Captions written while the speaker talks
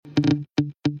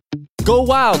Go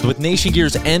wild with Nation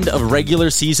Gear's end of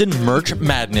regular season merch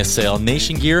madness sale.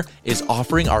 Nation Gear is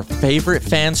offering our favorite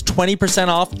fans 20%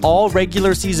 off all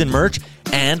regular season merch,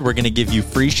 and we're going to give you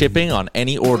free shipping on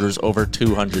any orders over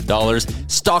 $200.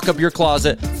 Stock up your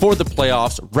closet for the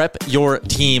playoffs, rep your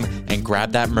team, and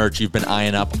grab that merch you've been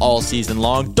eyeing up all season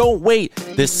long. Don't wait.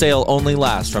 This sale only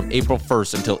lasts from April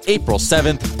 1st until April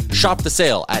 7th. Shop the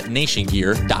sale at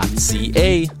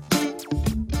nationgear.ca.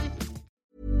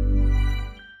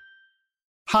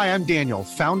 Hi, I'm Daniel,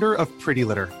 founder of Pretty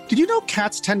Litter. Did you know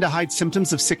cats tend to hide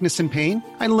symptoms of sickness and pain?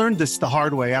 I learned this the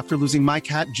hard way after losing my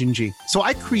cat, Gingy. So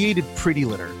I created Pretty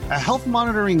Litter, a health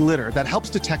monitoring litter that helps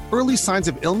detect early signs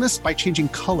of illness by changing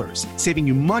colors, saving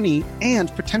you money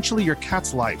and potentially your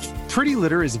cat's life. Pretty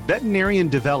Litter is veterinarian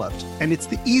developed, and it's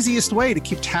the easiest way to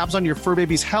keep tabs on your fur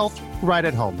baby's health right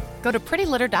at home. Go to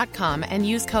prettylitter.com and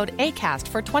use code ACAST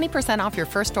for 20% off your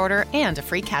first order and a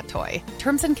free cat toy.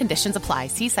 Terms and conditions apply.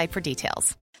 See site for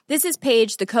details. This is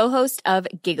Paige, the co-host of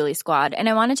Giggly Squad, and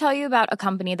I want to tell you about a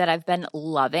company that I've been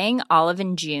loving, Olive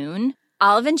 & June.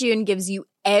 Olive & June gives you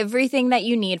everything that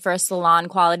you need for a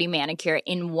salon-quality manicure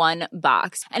in one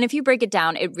box. And if you break it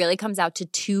down, it really comes out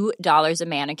to $2 a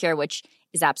manicure, which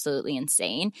is absolutely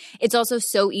insane. It's also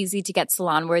so easy to get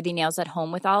salon-worthy nails at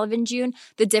home with Olive & June.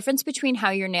 The difference between how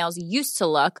your nails used to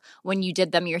look when you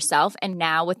did them yourself and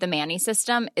now with the Mani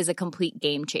system is a complete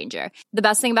game changer. The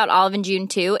best thing about Olive & June,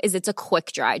 too, is it's a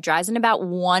quick dry. Dries in about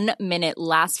 1 minute,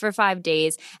 lasts for 5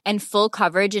 days, and full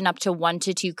coverage in up to 1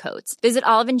 to 2 coats. Visit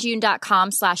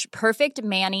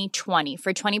oliveandjune.com/perfectmani20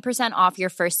 for 20% off your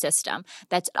first system.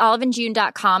 That's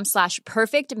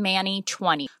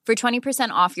oliveandjune.com/perfectmani20 for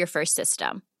 20% off your first system.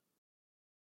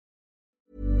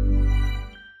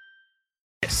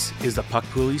 This is the Puck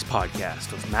Poolies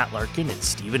podcast with Matt Larkin and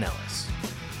Stephen Ellis.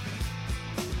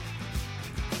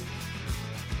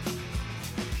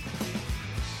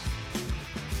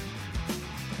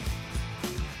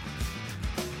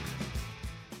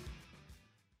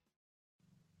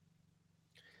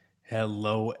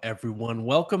 Hello, everyone.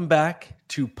 Welcome back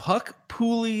to Puck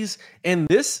Poolies. And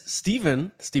this,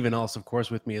 Stephen Ellis, of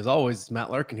course, with me as always. It's Matt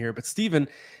Larkin here. But Stephen,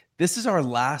 this is our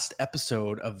last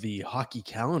episode of the hockey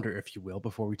calendar, if you will,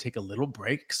 before we take a little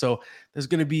break. So there's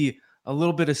going to be a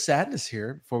little bit of sadness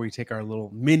here before we take our little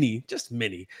mini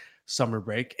summer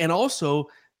break. And also,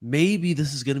 maybe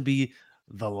this is going to be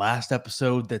the last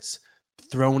episode that's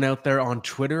thrown out there on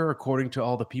Twitter, according to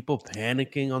all the people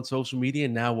panicking on social media.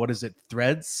 And now, what is it?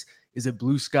 Threads? Is it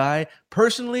Blue Sky?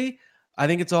 Personally, I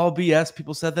think it's all BS.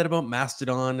 People said that about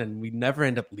Mastodon, and we never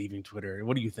end up leaving Twitter.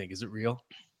 What do you think? Is it real?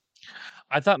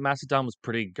 I thought Mastodon was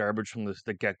pretty garbage from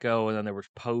the get-go, and then there was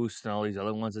Post and all these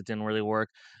other ones that didn't really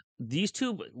work. These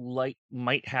two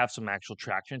might have some actual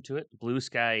traction to it. Blue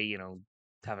Sky,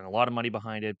 having a lot of money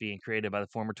behind it, being created by the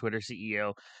former Twitter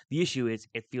CEO. The issue is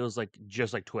it feels like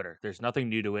just like Twitter. There's nothing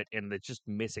new to it, and it's just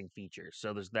missing features.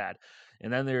 So there's that.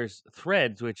 And then there's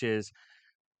Threads, which is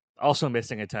also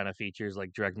missing a ton of features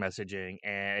like direct messaging,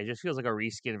 and it just feels like a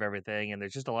reskin of everything, and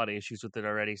there's just a lot of issues with it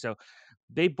already. So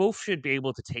they both should be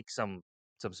able to take some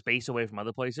space away from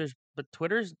other places, but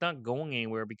Twitter's not going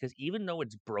anywhere because even though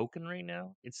it's broken right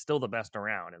now, it's still the best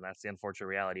around, and that's the unfortunate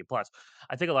reality. Plus,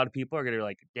 I think a lot of people are going to be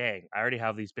like, dang, I already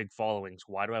have these big followings.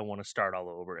 Why do I want to start all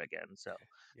over again? So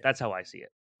That's how I see it.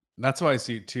 That's how I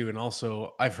see it too. And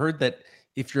also, I've heard that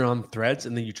if you're on Threads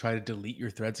and then you try to delete your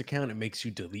Threads account, it makes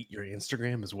you delete your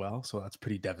Instagram as well. So that's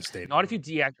pretty devastating. Not if you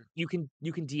you can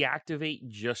deactivate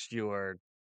just your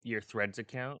Threads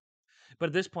account. But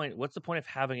at this point, what's the point of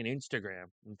having an Instagram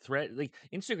thread? Like,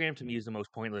 Instagram to me is the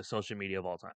most pointless social media of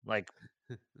all time. Like,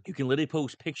 you can literally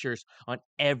post pictures on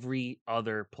every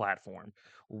other platform.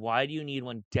 Why do you need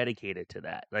one dedicated to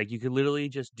that? Like, you could literally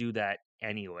just do that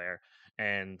anywhere.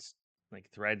 And like,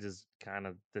 Threads is kind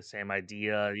of the same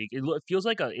idea. It feels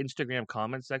like an Instagram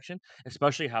comment section,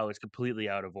 especially how it's completely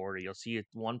out of order. You'll see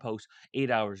one post 8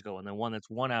 hours ago, and then one that's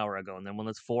 1 hour ago, and then one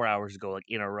that's 4 hours ago, like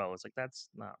in a row. It's like, that's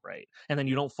not right. And then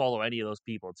you don't follow any of those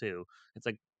people too. It's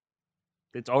like,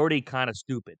 it's already kind of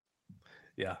stupid.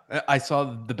 Yeah. I saw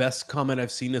the best comment I've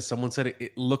seen is someone said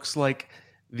it looks like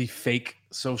the fake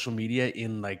social media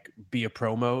in like Be a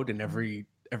Pro mode in every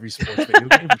sports video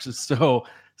game, which is so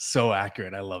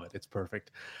accurate. I love it. It's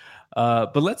perfect.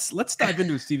 But let's dive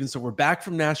into it, Steven. So we're back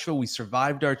from Nashville. We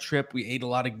survived our trip. We ate a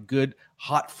lot of good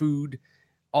hot food,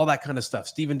 all that kind of stuff.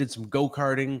 Steven did some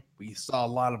go-karting. We saw a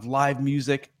lot of live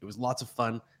music. It was lots of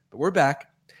fun. But we're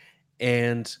back.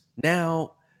 And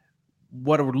now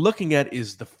what we're looking at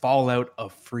is the fallout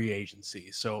of free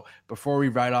agency. So before we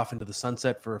ride off into the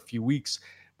sunset for a few weeks,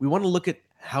 we want to look at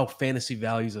how fantasy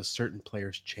values of certain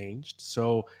players changed.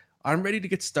 So I'm ready to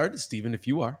get started, Steven, if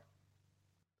you are.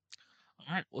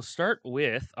 All right, we'll start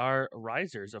with our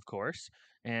risers, of course.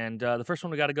 And the first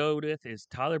one we got to go with is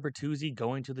Tyler Bertuzzi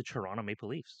going to the Toronto Maple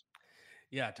Leafs.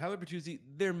 Yeah, Tyler Bertuzzi,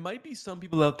 there might be some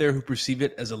people out there who perceive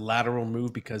it as a lateral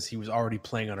move because he was already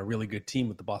playing on a really good team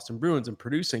with the Boston Bruins and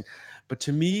producing. But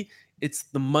to me, it's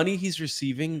the money he's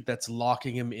receiving that's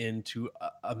locking him into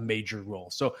a major role.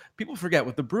 So people forget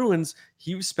with the Bruins,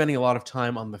 he was spending a lot of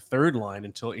time on the third line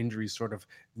until injuries sort of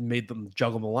made them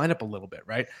juggle the lineup a little bit,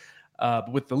 right? But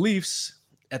with the Leafs,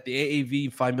 at the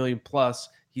AAV 5 million plus,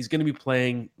 he's going to be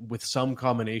playing with some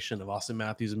combination of Austin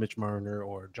Matthews and Mitch Marner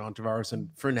or John Tavares and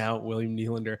for now, William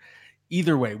Nylander.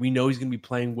 Either way, we know he's going to be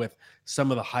playing with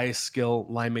some of the highest skill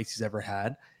line mates he's ever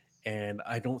had. And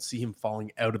I don't see him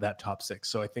falling out of that top six.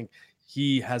 So I think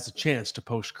he has a chance to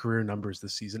post career numbers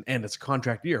this season. And it's a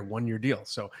contract year, 1-year deal.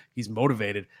 So he's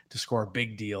motivated to score a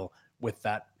big deal with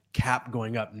that cap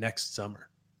going up next summer.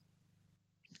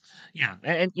 Yeah,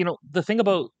 and the thing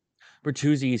about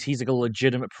Bertuzzi is he's like a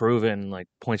legitimate, proven like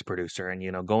points producer,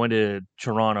 and going to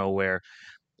Toronto, where,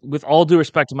 with all due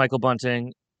respect to Michael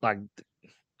Bunting, like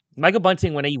Michael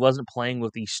Bunting when he wasn't playing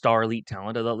with the star elite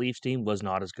talent of that Leafs team was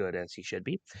not as good as he should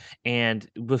be, and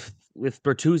with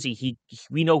Bertuzzi,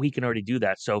 we know he can already do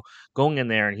that. So going in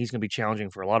there and he's going to be challenging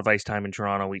for a lot of ice time in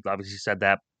Toronto. We obviously said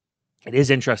that. It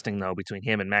is interesting, though, between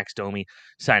him and Max Domi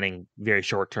signing very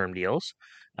short-term deals.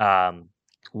 Um,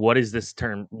 what is this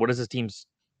term? What is this team's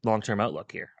long-term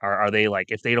outlook here? Are they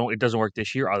like, if it doesn't work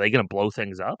this year, are they going to blow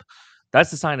things up?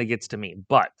 That's the sign that gets to me.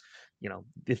 But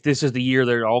if this is the year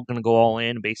they're all going to go all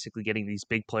in, basically getting these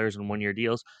big players in 1-year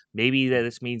deals, maybe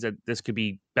this means that this could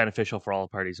be beneficial for all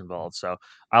the parties involved. So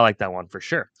I like that one for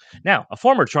sure. Now, a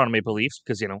former Toronto Maple Leafs,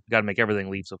 because got to make everything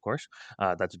Leafs, of course.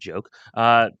 That's a joke.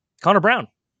 Connor Brown.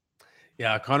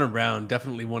 Yeah, Connor Brown,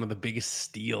 definitely one of the biggest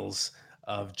steals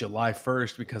of July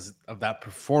 1st because of that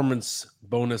performance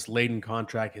bonus laden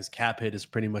contract. His cap hit is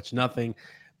pretty much nothing.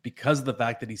 Because of the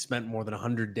fact that he spent more than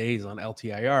 100 days on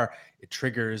LTIR, it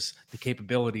triggers the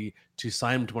capability to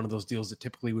sign him to one of those deals that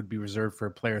typically would be reserved for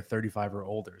a player 35 or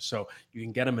older. So you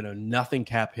can get him in a nothing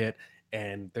cap hit,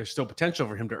 and there's still potential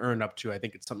for him to earn up to, I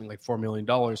think it's something like $4 million.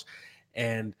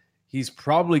 And he's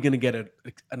probably going to get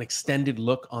an extended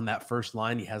look on that first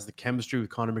line. He has the chemistry with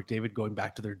Connor McDavid going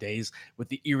back to their days with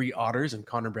the Erie Otters, and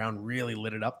Connor Brown really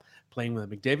lit it up playing with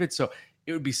McDavid. So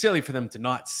it would be silly for them to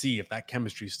not see if that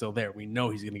chemistry is still there. We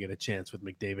know he's going to get a chance with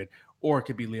McDavid, or it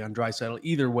could be Leon Draisaitl.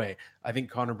 Either way, I think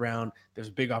Connor Brown, there's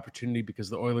a big opportunity because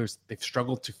the Oilers, they've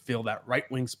struggled to fill that right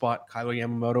wing spot. Kyler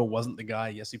Yamamoto wasn't the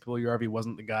guy. Jesse Puljujarvi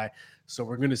wasn't the guy. So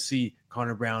we're going to see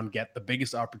Connor Brown get the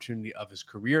biggest opportunity of his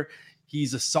career.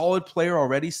 He's a solid player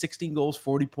already, 16 goals,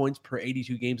 40 points per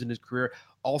 82 games in his career.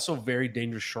 Also very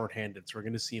dangerous shorthanded. So we're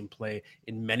going to see him play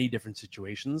in many different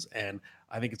situations. And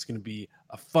I think it's going to be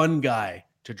a fun guy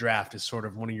to draft as sort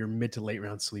of one of your mid to late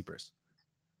round sleepers.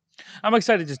 I'm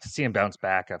excited just to see him bounce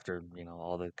back after,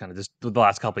 all the kind of just the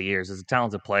last couple of years. As a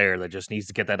talented player that just needs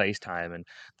to get that ice time, and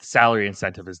the salary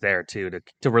incentive is there too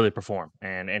to really perform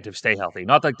and to stay healthy.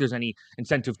 Not like there's any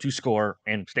incentive to score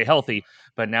and stay healthy,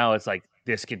 but now it's like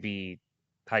this could be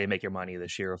how you make your money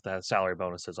this year with that salary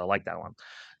bonuses. I like that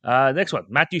one. Next one,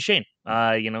 Matt Duchene.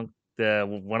 The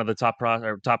one of the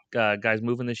top guys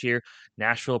moving this year.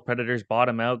 Nashville Predators bought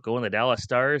him out, going the Dallas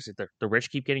Stars. The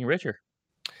rich keep getting richer.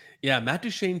 Yeah, Matt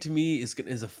Duchene to me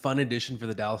is a fun addition for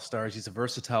the Dallas Stars. He's a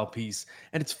versatile piece.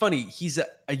 And it's funny, he's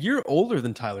a year older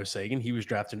than Tyler Seguin. He was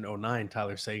drafted in 2009.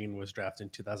 Tyler Seguin was drafted in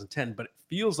 2010. But it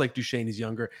feels like Duchene is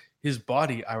younger. His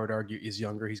body, I would argue, is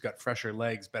younger. He's got fresher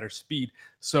legs, better speed.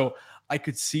 So I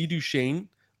could see Duchene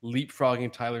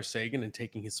leapfrogging Tyler Seguin and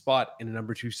taking his spot in a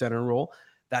number 2 center role.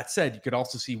 That said, you could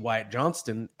also see Wyatt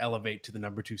Johnston elevate to the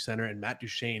number 2 center, and Matt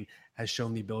Duchene has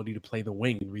shown the ability to play the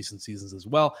wing in recent seasons as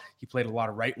well. He played a lot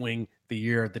of right wing the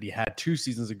year that he had 2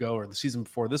 seasons ago, or the season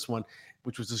before this one,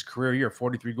 which was his career year,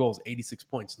 43 goals, 86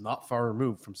 points, not far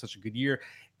removed from such a good year.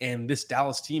 And this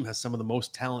Dallas team has some of the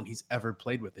most talent he's ever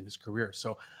played with in his career.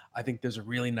 So I think there's a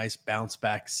really nice bounce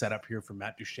back setup here for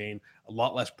Matt Duchene. A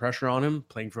lot less pressure on him,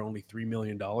 playing for only $3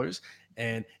 million.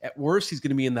 And at worst, he's going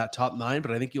to be in that top 9,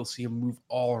 but I think you'll see him move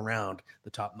all around the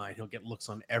top 9. He'll get looks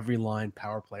on every line,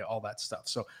 power play, all that stuff.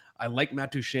 So I like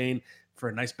Matt Duchene for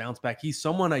a nice bounce back. He's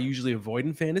someone I usually avoid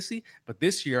in fantasy, but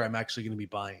this year I'm actually going to be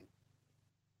buying.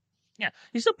 Yeah,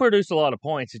 he still produced a lot of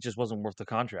points. It just wasn't worth the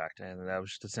contract, and that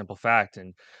was just a simple fact.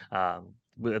 And at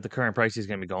the current price he's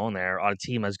going to be going there on a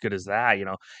team as good as that,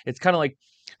 it's kind of like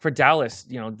for Dallas.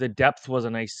 The depth was a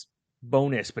nice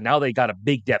bonus, but now they got a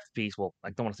big depth piece. Well,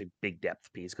 I don't want to say big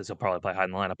depth piece because he'll probably play high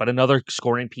in the lineup, but another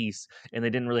scoring piece, and they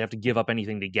didn't really have to give up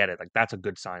anything to get it. Like, that's a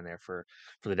good sign there for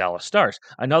the Dallas Stars.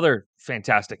 Another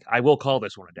fantastic, I will call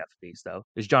this one a depth piece though,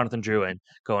 is Jonathan Drouin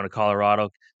going to Colorado.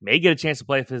 May get a chance to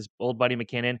play with his old buddy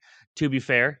McKinnon. To be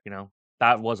fair,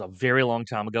 that was a very long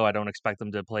time ago. I don't expect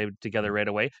them to play together right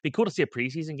away. Be cool to see a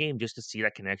preseason game just to see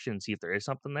that connection and see if there is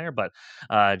something there. But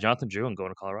Jonathan Drouin going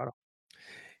to Colorado.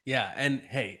 Yeah, and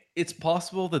hey, it's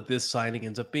possible that this signing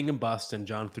ends up being a bust and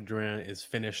Jonathan Drouin is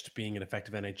finished being an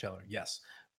effective NHLer. Yes.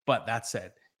 But that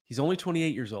said, he's only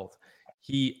 28 years old.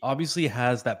 He obviously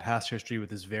has that past history with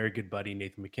his very good buddy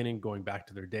Nathan McKinnon going back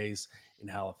to their days in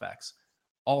Halifax.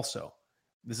 Also,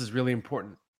 this is really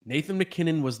important. Nathan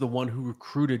McKinnon was the one who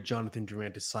recruited Jonathan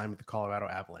Drouin to sign with the Colorado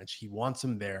Avalanche. He wants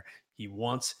him there. He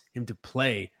wants him to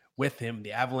play with him.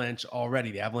 The Avalanche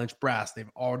brass, they've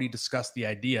already discussed the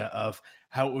idea of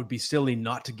how it would be silly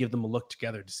not to give them a look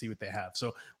together to see what they have.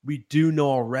 So we do know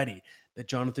already that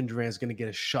Jonathan Drouin is going to get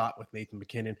a shot with Nathan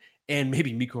McKinnon and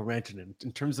maybe Mikko Rantanen.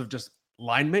 In terms of just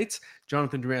line mates,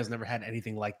 Jonathan Drouin has never had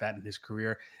anything like that in his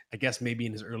career. I guess maybe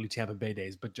in his early Tampa Bay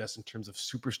days, but just in terms of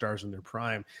superstars in their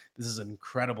prime, this is an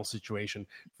incredible situation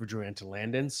for Drouin to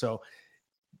land in. So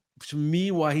to me,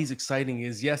 why he's exciting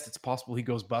is, yes, it's possible he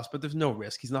goes bust, but there's no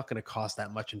risk. He's not going to cost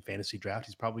that much in fantasy draft.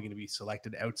 He's probably going to be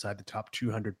selected outside the top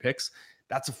 200 picks.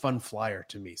 That's a fun flyer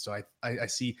to me. So I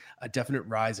see a definite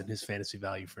rise in his fantasy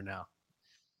value for now.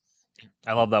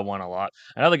 I love that one a lot.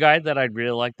 Another guy that I'd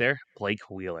really like there, Blake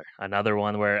Wheeler. Another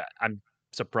one where I'm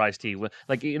surprised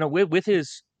with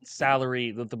his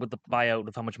salary, with the buyout,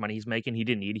 with how much money he's making, he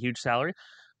didn't need a huge salary.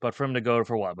 But for him to go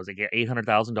for what was it,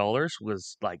 $800,000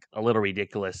 was like a little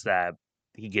ridiculous that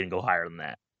he didn't go higher than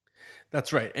that.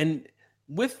 That's right. And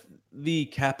with the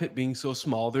cap hit being so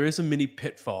small, there is a mini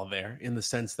pitfall there in the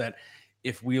sense that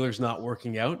if Wheeler's not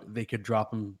working out, they could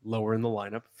drop him lower in the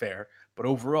lineup. Fair. But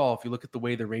overall, if you look at the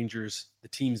way the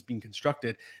team's being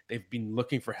constructed, they've been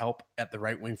looking for help at the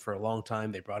right wing for a long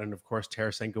time. They brought in, of course,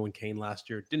 Tarasenko and Kane last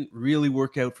year. It didn't really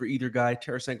work out for either guy.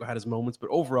 Tarasenko had his moments,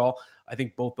 but overall, I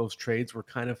think both those trades were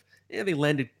they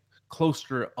landed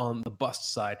closer on the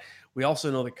bust side. We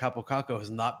also know that Kaapo Kakko has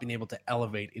not been able to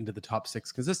elevate into the top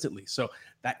six consistently. So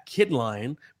that kid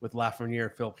line with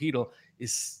Lafreniere, Phil Hedl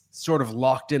is sort of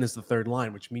locked in as the third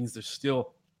line, which means there's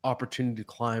still opportunity to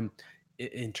climb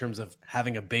in terms of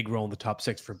having a big role in the top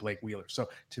six for Blake Wheeler. So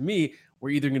to me, we're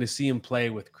either going to see him play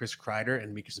with Chris Kreider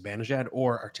and Mika Zibanejad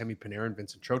or Artemi Panarin,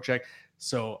 Vincent Trocheck.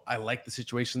 So I like the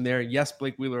situation there. Yes,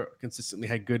 Blake Wheeler consistently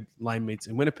had good line mates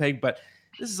in Winnipeg, but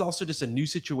this is also just a new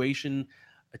situation,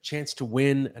 a chance to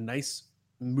win, a nice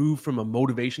move from a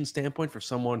motivation standpoint for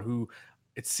someone who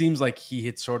it seems like he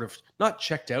had sort of not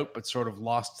checked out, but sort of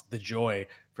lost the joy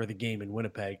for the game in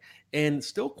Winnipeg. And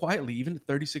still quietly, even at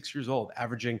 36 years old,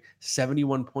 averaging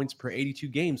 71 points per 82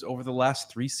 games over the last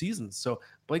 3 seasons. So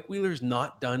Blake Wheeler's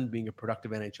not done being a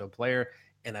productive NHL player,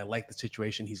 and I like the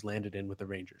situation he's landed in with the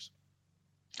Rangers.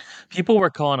 People were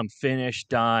calling him finished,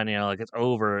 done, like it's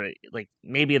over, like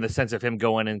maybe in the sense of him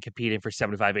going and competing for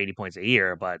 75, 80 points a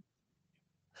year, but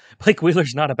Blake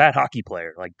Wheeler's not a bad hockey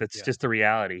player. Like that's just the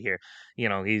reality here. He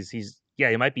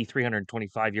might be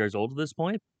 325 years old at this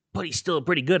point, but he's still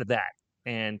pretty good at that.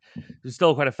 And he's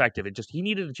still quite effective. He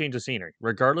needed to change the scenery,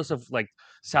 regardless of like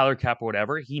salary cap or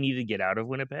whatever. He needed to get out of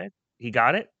Winnipeg. He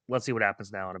got it. Let's see what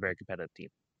happens now on a very competitive team.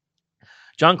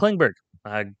 John Klingberg,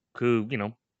 who,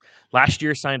 last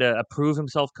year signed a prove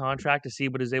himself contract to see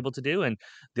what he's able to do. And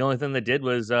the only thing that did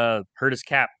was hurt his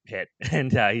cap hit.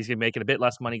 And he's going to make it a bit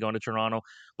less money going to Toronto.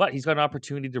 But he's got an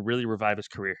opportunity to really revive his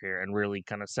career here and really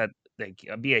kind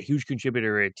of be a huge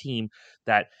contributor to a team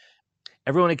that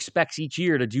everyone expects each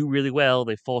year to do really well.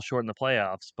 They fall short in the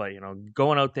playoffs. But,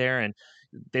 going out there and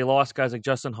they lost guys like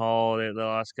Justin Hall. They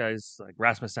lost guys like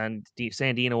Rasmus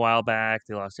Sandin a while back.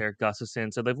 They lost Eric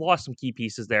Gustafsson. So they've lost some key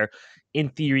pieces there. In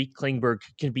theory, Klingberg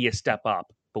can be a step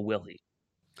up, but will he?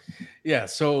 Yeah,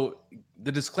 so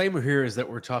the disclaimer here is that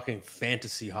we're talking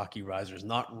fantasy hockey risers,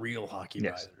 not real hockey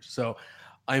risers. So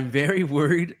I'm very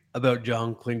worried about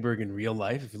John Klingberg in real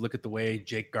life. If you look at the way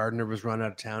Jake Gardiner was run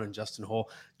out of town and Justin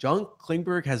Holl, John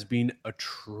Klingberg has been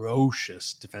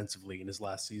atrocious defensively in his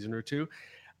last season or two.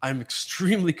 I'm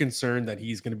extremely concerned that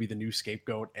he's going to be the new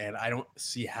scapegoat, and I don't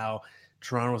see how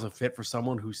Toronto is a fit for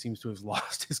someone who seems to have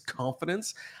lost his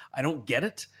confidence. I don't get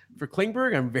it for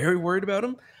Klingberg. I'm very worried about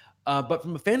him. But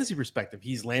from a fantasy perspective,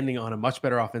 he's landing on a much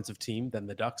better offensive team than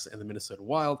the Ducks and the Minnesota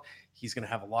Wild. He's going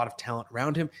to have a lot of talent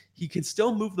around him. He can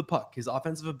still move the puck. His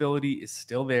offensive ability is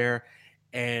still there,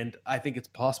 and I think it's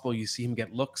possible you see him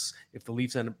get looks if the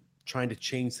Leafs end up trying to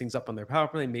change things up on their power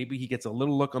play. Maybe he gets a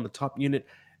little look on the top unit.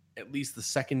 at least the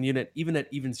second unit, even at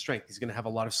even strength. He's going to have a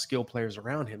lot of skill players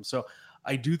around him. So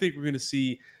I do think we're going to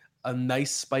see a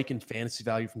nice spike in fantasy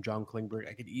value from John Klingberg.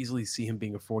 I could easily see him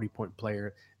being a 40-point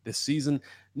player this season,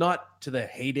 not to the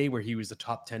heyday where he was the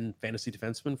top 10 fantasy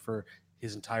defenseman for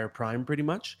his entire prime pretty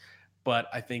much, but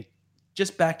I think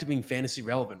just back to being fantasy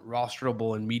relevant,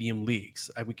 rosterable in medium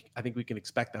leagues. I think we can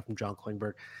expect that from John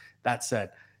Klingberg. That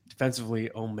said,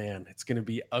 defensively, oh man, it's going to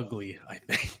be ugly, I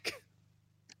think.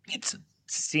 It's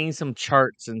seeing some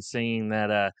charts and seeing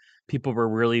that people were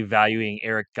really valuing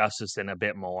Eric Gustafson a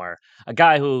bit more. A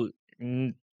guy who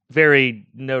very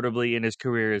notably in his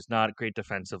career is not great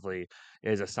defensively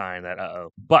is a sign that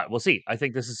But we'll see. I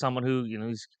think this is someone who,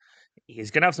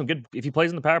 he's gonna have some good. If he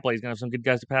plays in the power play, he's gonna have some good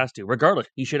guys to pass to. Regardless,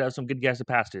 he should have some good guys to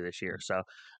pass to this year. So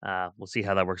we'll see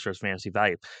how that works for his fantasy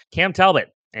value. Cam Talbot,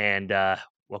 and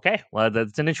okay, well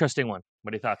that's an interesting one.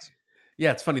 What are your thoughts?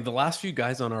 Yeah, it's funny. The last few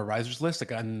guys on our risers list,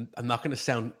 like I'm not going to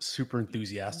sound super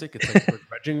enthusiastic. It's like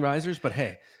begrudging risers, but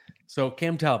hey, so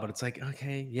Cam Talbot, it's like,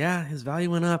 okay, yeah, his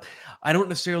value went up. I don't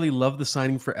necessarily love the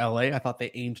signing for LA. I thought they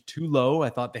aimed too low. I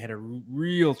thought they had a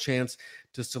real chance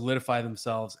to solidify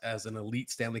themselves as an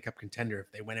elite Stanley Cup contender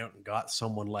if they went out and got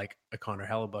someone like a Connor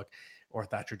Hellebuck or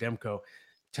Thatcher Demko.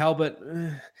 Talbot,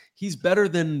 he's better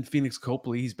than Phoenix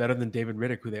Copley. He's better than David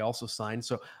Riddick, who they also signed.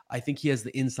 So I think he has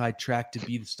the inside track to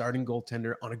be the starting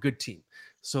goaltender on a good team.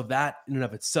 So that in and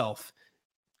of itself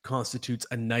constitutes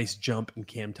a nice jump in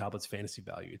Cam Talbot's fantasy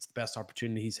value. It's the best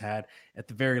opportunity he's had at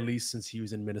the very least since he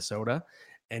was in Minnesota.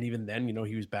 And even then,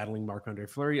 he was battling Marc-Andre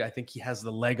Fleury. I think he has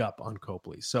the leg up on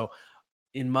Copley. So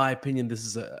in my opinion, this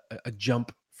is a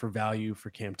jump for value for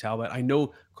Cam Talbot. I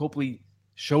know Copley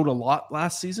showed a lot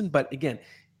last season, but again,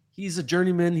 he's a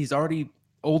journeyman. He's already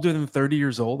older than 30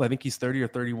 years old. I think he's 30 or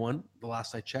 31 the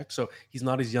last I checked. So he's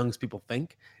not as young as people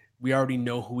think. We already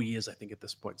know who he is, I think, at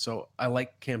this point. So I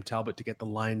like Cam Talbot to get the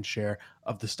lion's share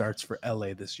of the starts for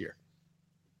LA this year.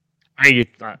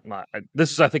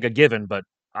 This is, I think, a given, but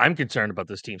I'm concerned about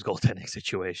this team's goaltending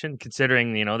situation,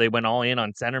 considering, they went all in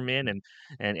on centerman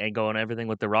and going everything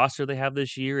with the roster they have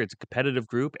this year. It's a competitive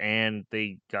group, and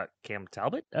they got Cam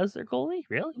Talbot as their goalie?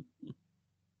 Really?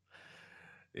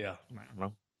 Yeah.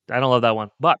 I don't love that one.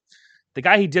 But the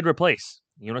guy he did replace,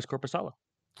 Jonas Korpisalo.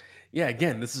 Yeah,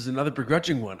 again, this is another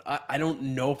begrudging one. I don't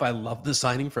know if I love the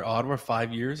signing for Ottawa,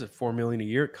 5 years at $4 million a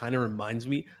year. It kind of reminds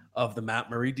me of the Matt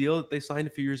Murray deal that they signed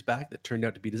a few years back that turned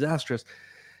out to be disastrous.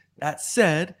 That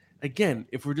said, again,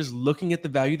 if we're just looking at the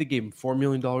value they gave him, $4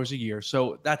 million a year,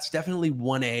 so that's definitely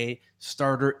 1A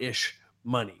starter-ish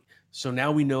money. So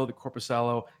now we know that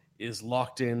Korpisalo is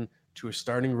locked in to a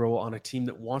starting role on a team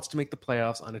that wants to make the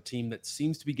playoffs, on a team that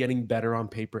seems to be getting better on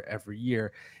paper every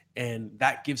year, and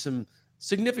that gives him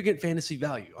significant fantasy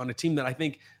value on a team that I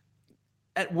think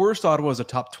at worst Ottawa is a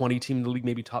top 20 team in the league,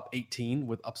 maybe top 18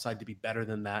 with upside to be better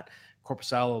than that.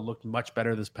 Korpisalo looked much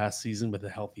better this past season with a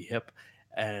healthy hip.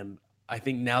 And I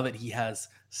think now that he has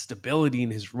stability in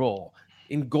his role,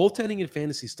 in goaltending and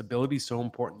fantasy, stability is so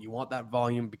important. You want that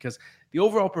volume because the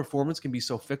overall performance can be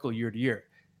so fickle year to year.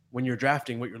 When you're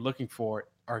drafting, what you're looking for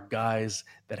are guys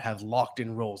that have locked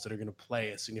in roles that are going to play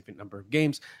a significant number of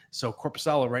games. So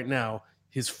Korpisalo right now,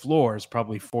 his floor is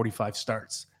probably 45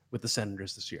 starts with the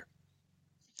Senators this year.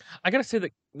 I got to say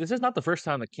that this is not the first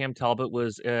time that Cam Talbot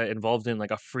was involved in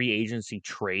like a free agency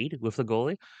trade with the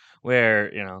goalie where,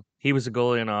 he was a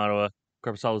goalie in Ottawa,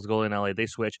 Korpisalo was a goalie in LA, they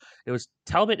switched. It was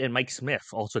Talbot and Mike Smith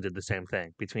also did the same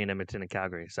thing between Edmonton and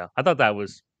Calgary. So I thought that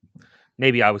was,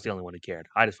 maybe I was the only one who cared.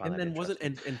 I just found and that then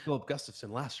interesting. and Philip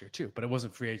Gustafson last year too, but it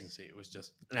wasn't free agency. It was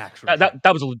just an actual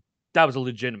That was a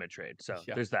legitimate trade. So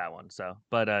There's that one. So,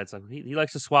 but it's like he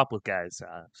likes to swap with guys.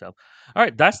 So, all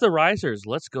right, that's the risers.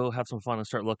 Let's go have some fun and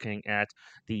start looking at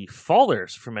the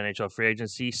fallers from NHL free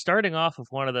agency. Starting off with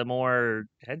one of the more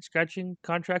head scratching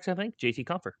contracts, I think, JT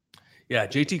Compher. Yeah,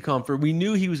 JT Compher. We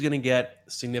knew he was going to get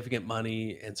significant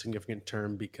money and significant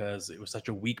term because it was such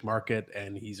a weak market,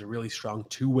 and he's a really strong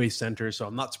two-way center. So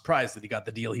I'm not surprised that he got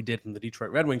the deal he did from the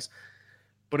Detroit Red Wings.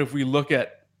 But if we look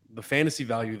at the fantasy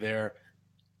value there,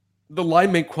 the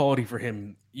line mate quality for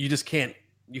him, you can't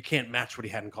match what he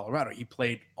had in Colorado. He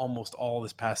played almost all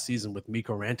this past season with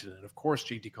Mikko Rantanen. And of course,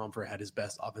 JT Compher had his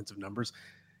best offensive numbers.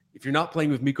 If you're not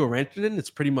playing with Mikko Rantanen, it's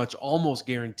pretty much almost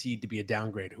guaranteed to be a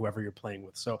downgrade, whoever you're playing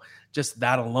with. So just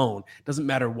that alone, doesn't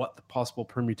matter what the possible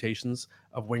permutations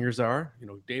of wingers are.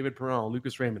 David Perron,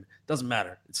 Lucas Raymond, doesn't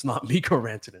matter. It's not Mikko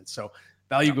Rantanen. So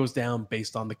value goes down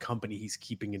based on the company he's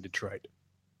keeping in Detroit.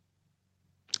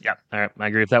 Yeah, all right, I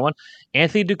agree with that one.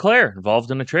 Anthony Duclair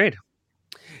involved in a trade.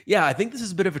 Yeah, I think this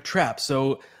is a bit of a trap.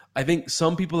 So I think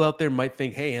some people out there might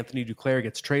think, hey, Anthony Duclair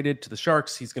gets traded to the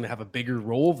Sharks. He's going to have a bigger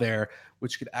role there,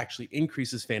 which could actually increase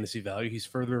his fantasy value. He's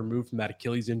further removed from that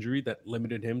Achilles injury that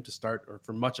limited him to start or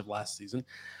for much of last season.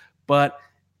 But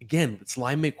again, it's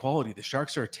line mate quality. The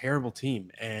Sharks are a terrible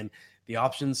team, and the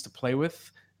options to play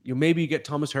with, maybe you get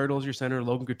Thomas Hertl as your center,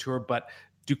 Logan Couture, but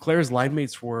Duclair's line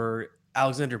mates were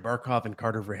Alexander Barkov and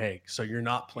Carter Verhaeghe. So you're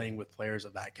not playing with players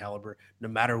of that caliber, no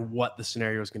matter what the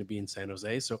scenario is going to be in San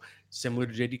Jose. So similar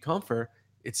to JD Compher,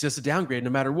 it's just a downgrade no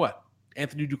matter what.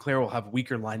 Anthony Duclair will have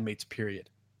weaker line mates, period.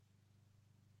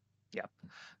 Yeah.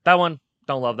 That one,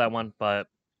 don't love that one, but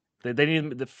they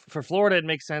need for Florida. It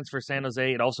makes sense. For San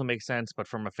Jose, it also makes sense. But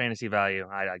from a fantasy value,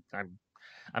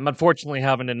 I'm unfortunately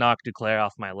having to knock Duclair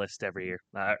off my list every year,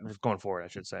 going forward, I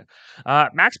should say.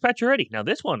 Max Pacioretty. Now,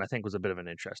 this one I think was a bit of an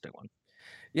interesting one.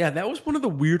 Yeah, that was one of the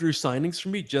weirder signings for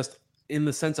me, just in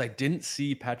the sense I didn't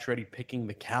see Pacioretty picking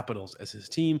the Capitals as his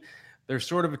team. They're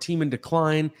sort of a team in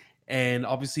decline, and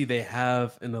obviously they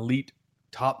have an elite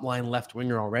top line left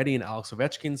winger already in Alex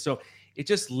Ovechkin, so it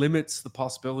just limits the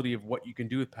possibility of what you can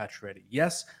do with Pacioretty.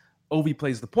 Yes, Ovi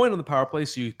plays the point on the power play,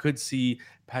 so you could see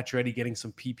Pacioretty getting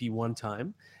some PP1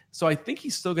 time. So I think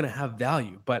he's still going to have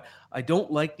value, but I don't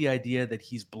like the idea that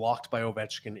he's blocked by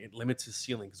Ovechkin. It limits his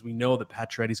ceiling because we know that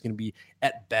Pacioretty is going to be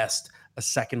at best a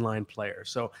second line player.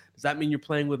 So does that mean you're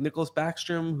playing with Nicholas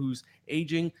Backstrom, who's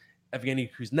aging, Evgeny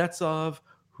Kuznetsov,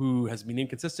 who has been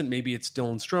inconsistent? Maybe it's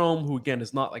Dylan Strome, who again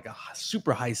is not like a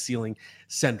super high ceiling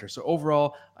center. So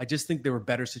overall, I just think there were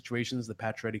better situations that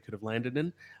Pacioretty could have landed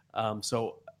in.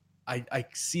 So I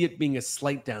see it being a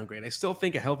slight downgrade. I still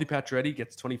think a healthy Pacioretty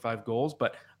gets 25 goals,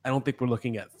 but I don't think we're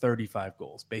looking at 35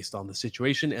 goals based on the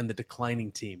situation and the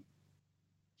declining team.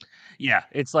 Yeah,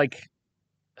 it's like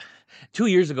 2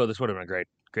 years ago, this would have been a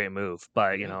great move.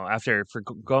 But, after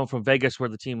going from Vegas where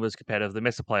the team was competitive, they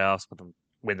missed the playoffs, but then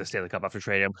win the Stanley Cup after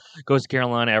trading him. Goes to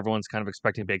Carolina, everyone's kind of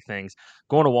expecting big things.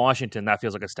 Going to Washington, that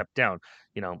feels like a step down.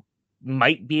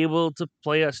 Might be able to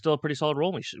play still a pretty solid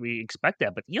role. We expect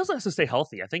that, but he also has to stay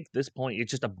healthy. I think at this point, it's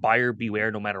just a buyer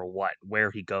beware no matter where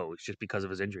he goes, just because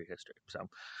of his injury history. So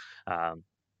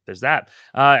there's that.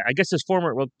 I guess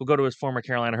we'll go to his former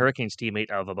Carolina Hurricanes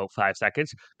teammate of about 5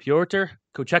 seconds, Pyotr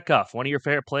Kochetkov, one of your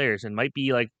favorite players, and might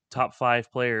be like top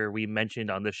 5 player we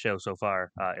mentioned on this show so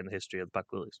far in the history of the Puck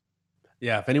Poolies.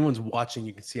 Yeah, if anyone's watching,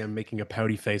 you can see I'm making a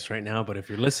pouty face right now. But if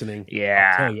you're listening,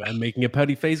 yeah, I'll tell you, I'm making a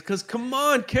pouty face because come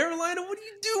on, Carolina, what are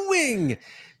you doing?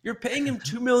 You're paying him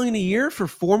 $2 million a year for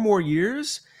 4 more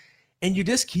years, and you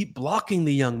just keep blocking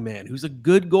the young man who's a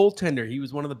good goaltender. He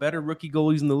was one of the better rookie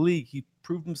goalies in the league. He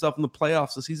proved himself in the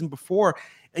playoffs the season before,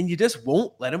 and you just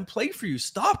won't let him play for you.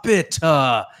 Stop it,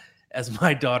 as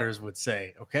my daughters would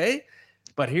say. Okay.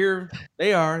 But here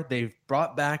they are. They've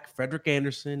brought back Frederik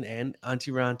Andersen and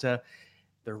Antti Raanta.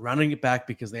 They're running it back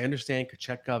because they understand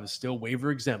Kochetkov is still waiver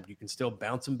exempt. You can still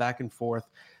bounce him back and forth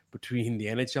between the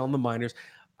NHL and the minors.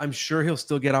 I'm sure he'll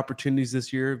still get opportunities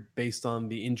this year based on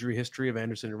the injury history of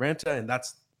Andersen and Raanta, and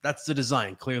that's the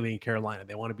design, clearly, in Carolina.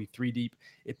 They want to be 3 deep.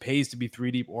 It pays to be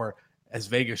 3 deep, or as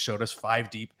Vegas showed us,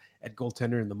 5 deep at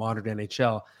goaltender in the modern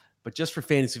NHL. But just for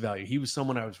fantasy value, he was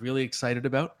someone I was really excited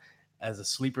about as a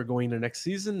sleeper going into next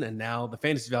season, and now the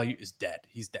fantasy value is dead.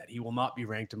 He's dead. He will not be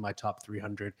ranked in my top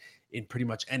 300 in pretty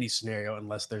much any scenario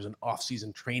unless there's an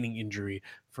off-season training injury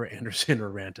for Andersen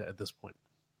or Raanta at this point.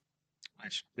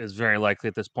 Which is very likely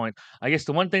at this point. I guess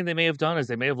the one thing they may have done is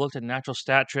they may have looked at Natural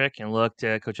Stat Trick and looked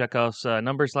at Kochetkov's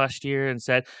numbers last year and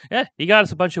said, yeah, he got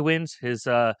us a bunch of wins. His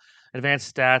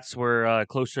advanced stats were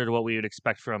closer to what we would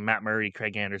expect from Matt Murray,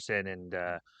 Craig Anderson, and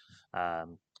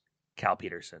Cal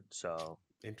Peterson. So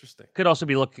interesting. They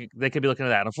could be looking at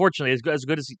that. Unfortunately, as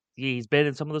good as he's been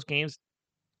in some of those games,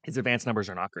 his advanced numbers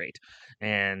are not great.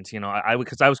 And,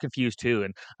 because I was confused too.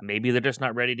 And maybe they're just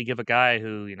not ready to give a guy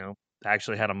who,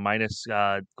 actually had a minus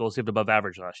goal saved above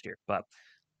average last year. But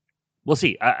we'll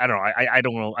see. I don't know. I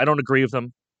don't know. I don't agree with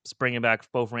them bringing back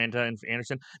both Raanta and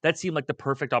Anderson. That seemed like the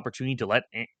perfect opportunity to let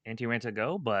Antti Raanta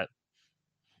go, but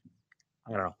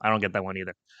I don't know. I don't get that one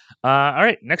either. All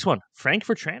right, next one. Frank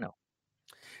Vatrano.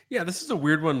 Yeah, this is a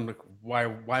weird one. Why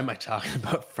am I talking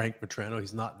about Frank Vatrano?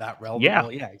 He's not that relevant. Yeah.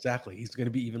 Well, yeah, exactly. He's going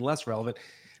to be even less relevant.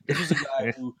 This is a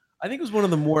guy who I think was one of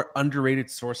the more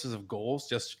underrated sources of goals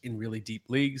just in really deep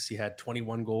leagues. He had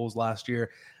 21 goals last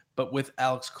year, but with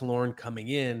Alex Killorn coming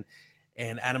in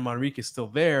and Adam Henrique is still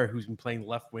there, who's been playing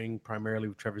left wing primarily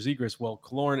with Trevor Zegras. Well,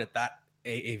 Killorn at that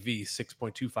AAV,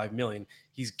 6.25 million,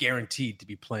 he's guaranteed to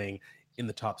be playing in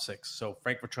the top 6. So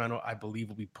Frank Vatrano, I believe,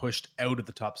 will be pushed out of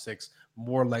the top 6,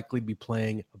 more likely be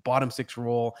playing a bottom 6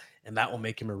 role, and that will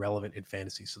make him irrelevant in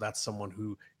fantasy. So that's someone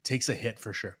who takes a hit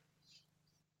for sure.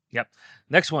 Yep.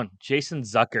 Next one, Jason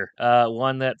Zucker.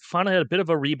 One that finally had a bit of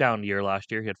a rebound year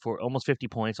last year. He had almost 50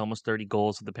 points, almost 30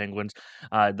 goals with the Penguins.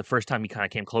 The first time he kind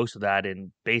of came close to that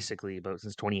in basically about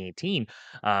since 2018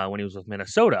 when he was with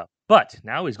Minnesota. But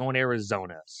now he's going to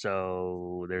Arizona.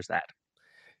 So there's that.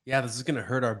 Yeah, this is going to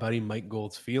hurt our buddy Mike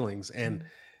Gold's feelings. And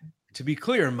to be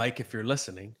clear, Mike, if you're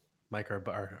listening, Mike,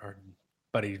 our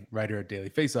buddy writer at Daily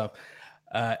Faceoff,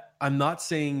 I'm not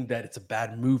saying that it's a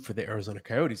bad move for the Arizona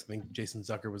Coyotes. I think Jason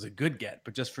Zucker was a good get,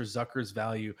 but just for Zucker's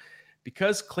value,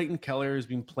 because Clayton Keller has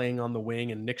been playing on the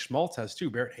wing and Nick Schmaltz has too.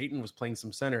 Barrett Hayton was playing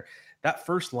some center. That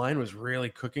first line was really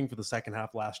cooking for the second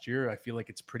half last year. I feel like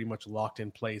it's pretty much locked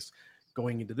in place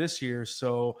going into this year.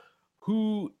 So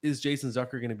who is Jason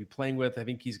Zucker going to be playing with? I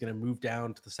think he's going to move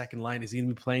down to the second line. Is he going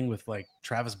to be playing with like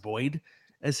Travis Boyd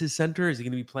as his center? Is he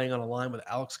going to be playing on a line with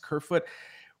Alex Kerfoot?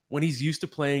 When he's used to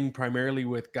playing primarily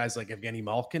with guys like Evgeny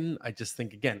Malkin, I just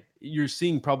think, again, you're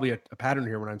seeing probably a pattern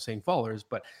here when I'm saying fallers,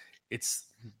 but it's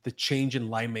the change in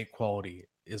line mate quality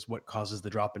is what causes the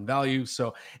drop in value.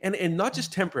 So, and not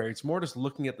just temporary, it's more just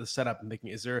looking at the setup and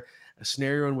thinking, is there a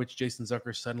scenario in which Jason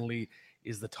Zucker suddenly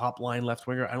is the top line left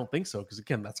winger? I don't think so, because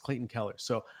again, that's Clayton Keller.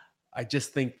 So I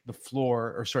just think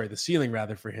the ceiling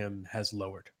rather for him has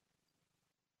lowered.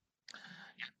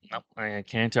 No, I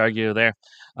can't argue there.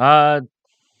 Connor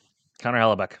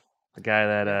Hellebuck, the guy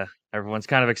that everyone's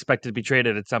kind of expected to be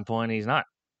traded at some point. He's not.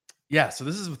 Yeah, so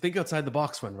this is a think outside the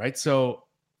box one, right? So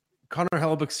Connor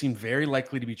Hellebuck seemed very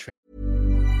likely to be traded.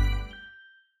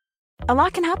 A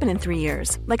lot can happen in 3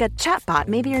 years, like a chatbot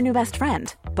may be your new best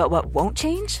friend. But what won't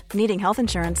change? Needing health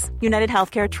insurance. United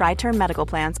Healthcare Tri-Term Medical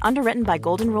Plans, underwritten by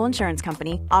Golden Rule Insurance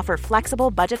Company, offer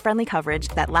flexible, budget-friendly coverage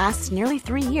that lasts nearly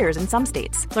 3 years in some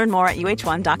states. Learn more at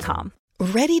uh1.com.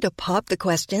 Ready to pop the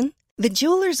question? The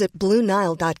jewelers at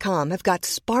BlueNile.com have got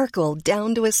sparkle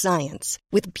down to a science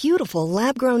with beautiful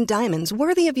lab-grown diamonds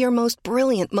worthy of your most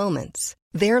brilliant moments.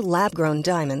 Their lab-grown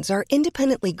diamonds are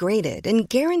independently graded and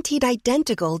guaranteed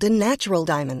identical to natural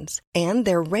diamonds, and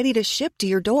they're ready to ship to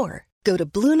your door. Go to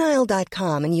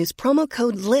BlueNile.com and use promo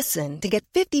code LISTEN to get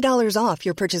 $50 off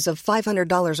your purchase of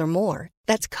 $500 or more.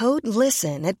 That's code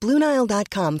LISTEN at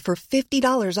BlueNile.com for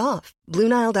 $50 off.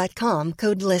 BlueNile.com,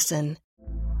 code LISTEN.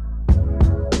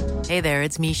 Hey there,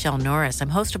 it's Michelle Norris. I'm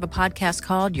host of a podcast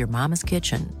called Your Mama's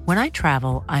Kitchen. When I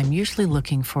travel, I'm usually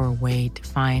looking for a way to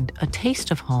find a taste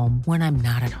of home when I'm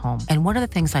not at home. And one of the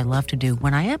things I love to do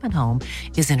when I am at home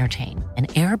is entertain. And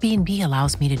Airbnb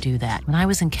allows me to do that. When I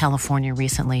was in California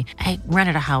recently, I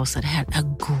rented a house that had a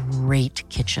great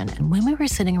kitchen. And when we were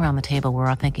sitting around the table, we're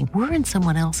all thinking, we're in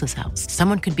someone else's house.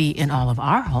 Someone could be in all of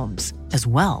our homes as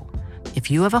well. If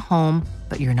you have a home,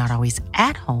 but you're not always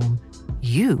at home,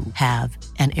 you have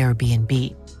an Airbnb.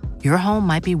 Your home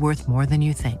might be worth more than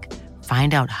you think.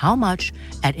 Find out how much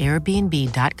at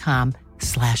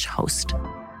airbnb.com/host.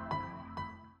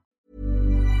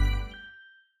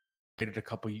 A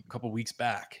couple weeks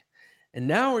back. And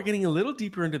now we're getting a little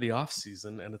deeper into the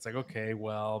offseason, and it's like, okay,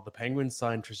 well, the Penguins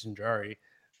signed Tristan Jarry,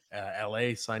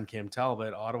 LA signed Cam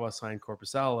Talbot, Ottawa signed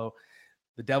Korpisalo.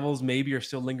 The Devils maybe are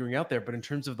still lingering out there, but in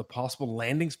terms of the possible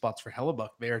landing spots for Hellebuck,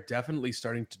 they are definitely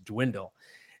starting to dwindle.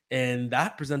 And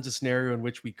that presents a scenario in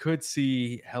which we could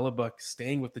see Hellebuck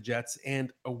staying with the Jets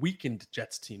and a weakened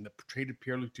Jets team that traded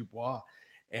Pierre-Luc Dubois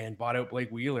and bought out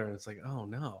Blake Wheeler. And it's like, oh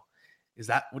no, is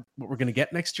that what we're going to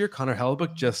get next year? Connor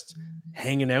Hellebuck just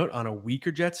hanging out on a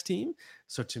weaker Jets team?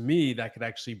 So to me, that could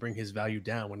actually bring his value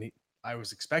down. I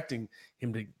was expecting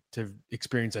him to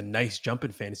experience a nice jump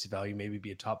in fantasy value, maybe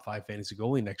be a top 5 fantasy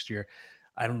goalie next year.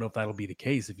 I don't know if that'll be the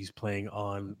case if he's playing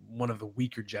on one of the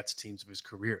weaker Jets teams of his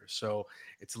career. So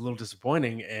it's a little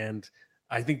disappointing. And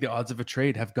I think the odds of a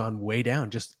trade have gone way down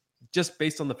just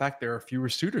based on the fact there are fewer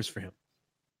suitors for him.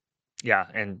 Yeah,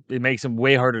 and it makes him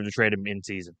way harder to trade him in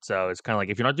season. So it's kind of like,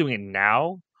 if you're not doing it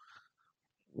now,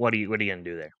 what are you going to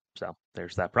do there? So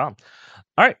there's that problem.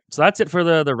 All right, so that's it for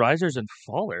the risers and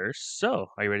fallers. So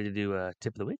are you ready to do a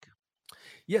tip of the week?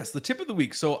 Yes, the tip of the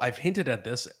week. So I've hinted at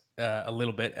this a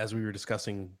little bit as we were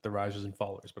discussing the risers and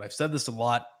fallers, but I've said this a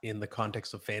lot in the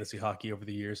context of fantasy hockey over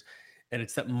the years, and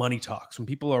it's that money talks. When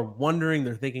people are wondering,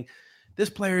 they're thinking, this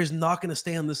player is not going to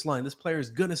stay on this line. This player is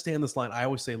going to stay on this line. I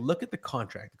always say, look at the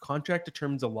contract. The contract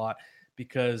determines a lot,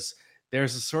 because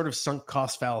there's a sort of sunk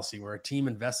cost fallacy where a team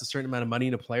invests a certain amount of money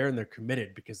in a player and they're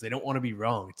committed because they don't want to be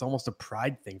wrong. It's almost a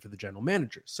pride thing for the general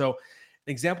manager. So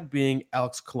an example being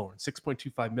Alex Killorn,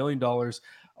 $6.25 million.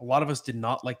 A lot of us did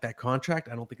not like that contract.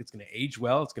 I don't think it's going to age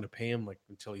well. It's going to pay him like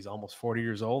until he's almost 40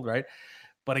 years old, right?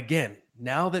 But again,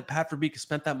 now that Pat Verbeek has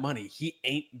spent that money, he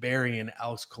ain't burying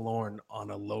Alex Killorn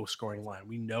on a low-scoring line.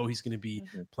 We know he's going to be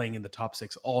playing in the top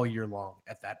 6 all year long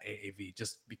at that AAV,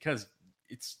 just because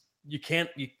you can't.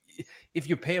 If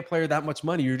you pay a player that much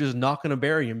money, you're just not going to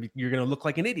bury him. You're going to look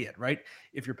like an idiot, right?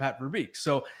 If you're Pat Verbeek.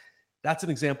 So that's an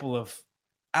example of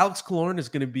Alex Killorn is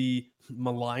going to be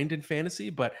maligned in fantasy,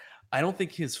 but I don't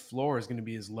think his floor is going to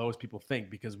be as low as people think,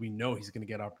 because we know he's going to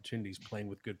get opportunities playing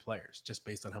with good players just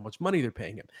based on how much money they're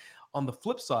paying him. On the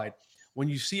flip side, when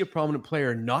you see a prominent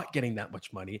player not getting that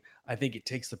much money, I think it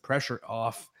takes the pressure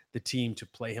off the team to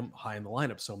play him high in the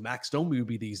lineup. So Max Domi would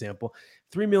be the example.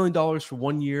 $3 million for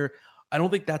 1 year. I don't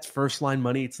think that's first line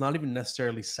money. It's not even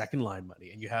necessarily second line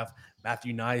money. And you have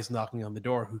Matthew Nyes knocking on the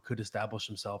door, who could establish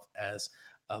himself as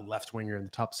a left winger in the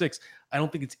top six. I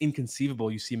don't think it's inconceivable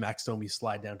you see Max Domi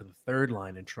slide down to the third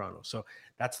line in Toronto. So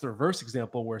that's the reverse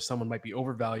example where someone might be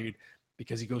overvalued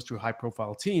because he goes to a high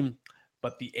profile team,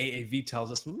 but the AAV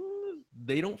tells us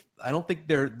I don't think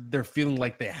they're feeling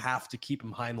like they have to keep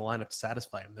him high in the lineup to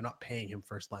satisfy him. They're not paying him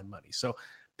first line money. So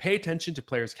pay attention to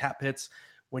players' cap hits.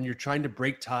 When you're trying to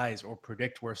break ties or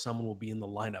predict where someone will be in the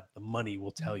lineup, the money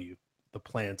will tell you the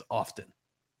plans often.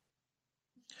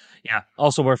 Yeah.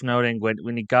 Also worth noting,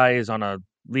 when the guy is on a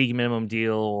league minimum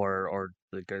deal or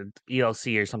like a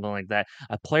ELC or something like that,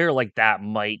 a player like that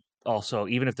might also,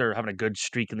 even if they're having a good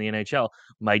streak in the NHL,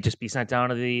 might just be sent down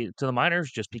to the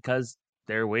minors just because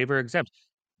they're waiver exempt.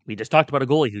 We just talked about a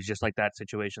goalie who's just like that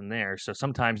situation there. So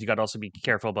sometimes you got to also be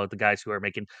careful about the guys who are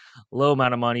making low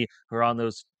amount of money, who are on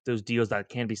those deals that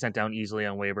can be sent down easily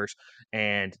on waivers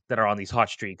and that are on these hot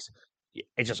streaks.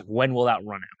 It's just when will that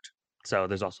run out? So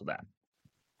there's also that.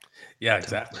 Yeah,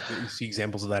 exactly. You see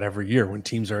examples of that every year when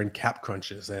teams are in cap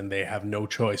crunches and they have no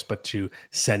choice but to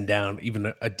send down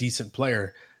even a decent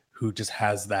player who just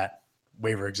has that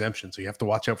waiver exemption. So you have to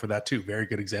watch out for that too. Very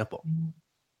good example.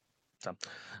 So,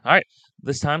 all right,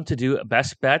 this time to do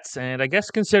best bets, and I guess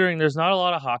considering there's not a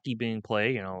lot of hockey being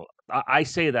played, I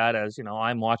say that as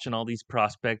I'm watching all these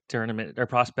prospect tournament or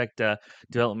prospect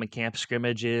development camp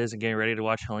scrimmages and getting ready to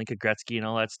watch Helinka Gretzky and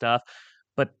all that stuff,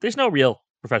 but there's no real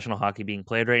professional hockey being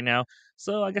played right now,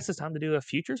 so I guess it's time to do a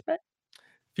futures bet.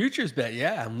 Futures bet,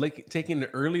 yeah. I'm taking an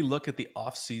early look at the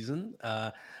off season.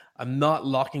 I'm not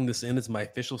locking this in as my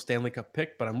official Stanley Cup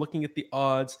pick, but I'm looking at the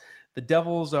odds. The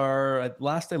Devils are, at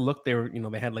last I looked, they were,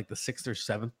 they had like the sixth or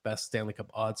seventh best Stanley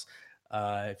Cup odds.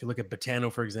 If you look at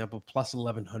Botano, for example, plus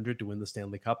 1,100 to win the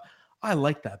Stanley Cup. I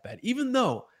like that bet, even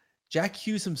though Jack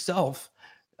Hughes himself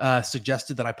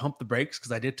suggested that I pump the brakes,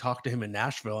 because I did talk to him in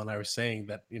Nashville and I was saying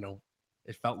that,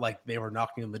 it felt like they were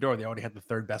knocking on the door. They already had the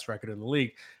third best record in the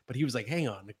league, but he was like, hang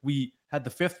on, we had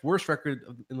the fifth worst record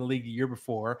in the league a year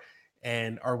before,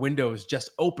 and our window is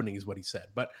just opening, is what he said.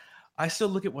 But I still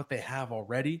look at what they have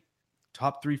already.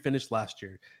 Top three finished last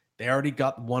year. They already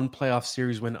got one playoff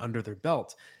series win under their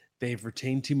belt. They've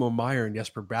retained Timo Meier and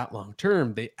Jesper Bratt long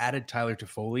term. They added Tyler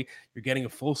Toffoli. You're getting a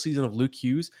full season of Luke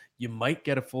Hughes. You might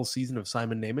get a full season of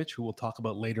Simon Nemec, who we'll talk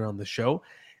about later on the show.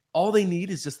 All they need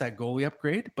is just that goalie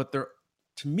upgrade, but they're,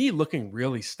 to me, looking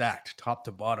really stacked top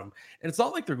to bottom. And it's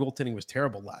not like their goaltending was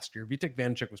terrible last year. Vitek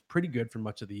Vanacek was pretty good for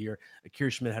much of the year. Akira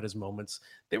Schmidt had his moments.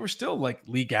 They were still like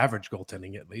league average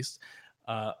goaltending, at least.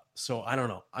 So I don't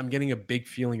know. I'm getting a big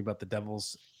feeling about the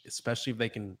Devils, especially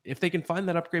if they can find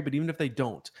that upgrade. But even if they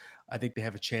don't, I think they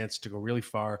have a chance to go really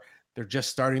far. They're just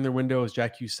starting their window, as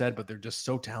Jack Hughes said, but they're just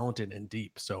so talented and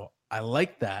deep. So I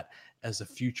like that as a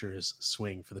futures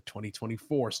swing for the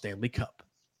 2024 Stanley Cup.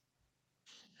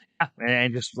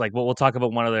 And just like, well, we'll talk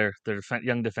about one of their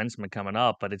young defensemen coming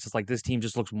up, but it's just like this team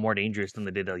just looks more dangerous than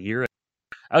they did a year ago,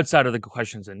 outside of the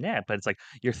questions in net. But it's like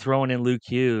you're throwing in Luke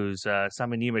Hughes,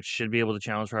 Simon Nemec should be able to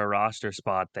challenge for a roster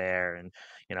spot there, and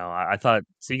I thought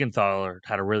Siegenthaler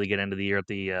had a really good end of the year at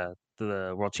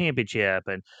the World Championship,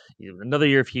 and another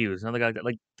year of Hughes, another guy.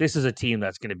 Like, this is a team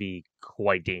that's going to be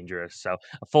quite dangerous. So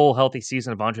a full healthy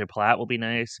season of Andre Platt will be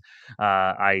nice.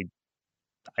 I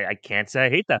can't say I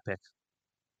hate that pick.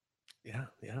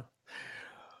 Yeah.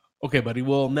 Okay, buddy.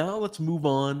 Well, now let's move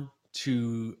on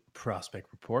to prospect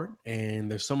report. And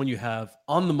there's someone you have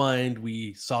on the mind.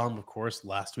 We saw him, of course,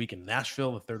 last week in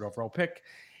Nashville, the third overall pick.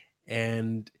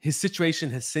 And his situation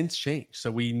has since changed.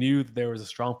 So we knew that there was a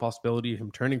strong possibility of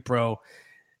him turning pro,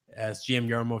 as GM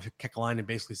Jarmo Kekalainen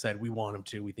basically said, we want him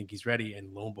to. We think he's ready.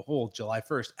 And lo and behold, July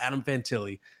 1st, Adam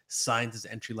Fantilli signs his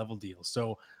entry-level deal.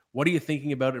 So what are you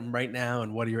thinking about him right now,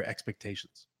 and what are your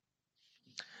expectations?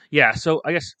 Yeah, so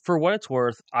I guess for what it's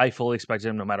worth, I fully expected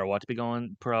him no matter what to be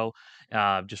going pro.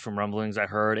 Just from rumblings I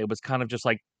heard, it was kind of just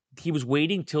like he was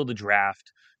waiting till the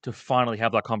draft to finally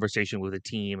have that conversation with the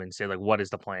team and say, like, what is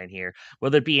the plan here?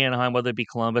 Whether it be Anaheim, whether it be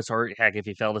Columbus, or heck, if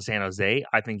he fell to San Jose,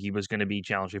 I think he was going to be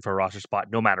challenging for a roster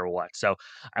spot no matter what. So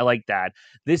I like that.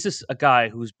 This is a guy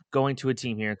who's going to a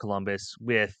team here in Columbus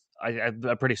with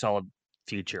a pretty solid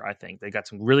future, I think. They got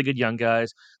some really good young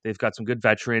guys. They've got some good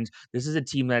veterans. This is a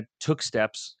team that took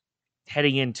steps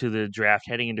heading into the draft,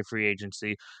 heading into free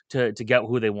agency to get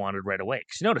who they wanted right away.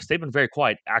 Because you notice they've been very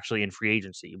quiet actually in free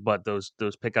agency, but those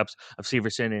pickups of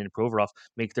Severson and Provorov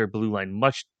make their blue line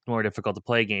much more difficult to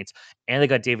play against. And they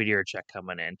got David Jiricek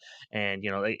coming in, and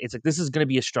it's like this is going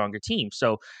to be a stronger team.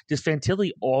 So does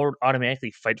Fantilli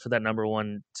automatically fight for that number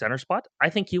one center spot? I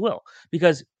think he will,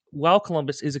 because while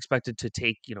Columbus is expected to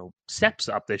take steps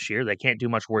up this year, they can't do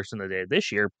much worse than they did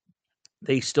this year.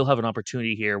 They still have an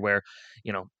opportunity here where,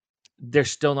 you know,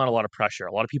 there's still not a lot of pressure.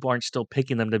 A lot of people aren't still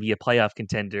picking them to be a playoff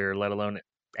contender, let alone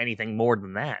anything more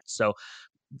than that. So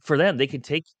for them, they can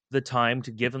take the time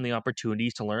to give them the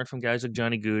opportunities to learn from guys like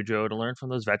Johnny Gaudreau, to learn from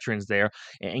those veterans there,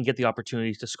 and get the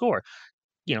opportunities to score.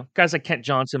 Guys like Kent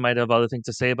Johnson might have other things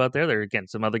to say about there. There are, again,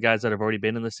 some other guys that have already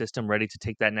been in the system ready to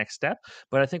take that next step.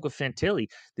 But I think with Fantilli,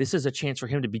 this is a chance for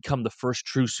him to become the first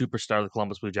true superstar the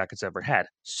Columbus Blue Jackets ever had.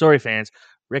 Sorry, fans.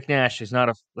 Rick Nash is not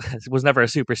was never a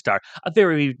superstar. A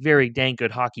very, very dang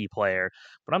good hockey player.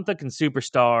 But I'm thinking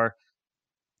superstar,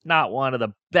 not one of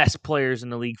the best players in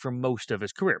the league for most of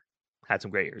his career. Had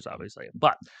some great years, obviously.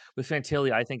 But with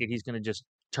Fantilli, I think that he's going to just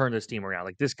turn this team around.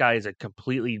 Like, this guy is a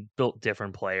completely built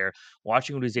different player.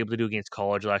 Watching what he was able to do against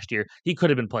college last year, he could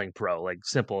have been playing pro, like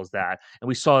simple as that. And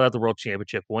we saw that at the World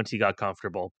Championship once he got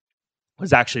comfortable.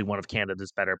 Was actually one of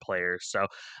Canada's better players. So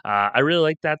I really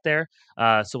like that there.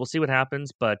 So we'll see what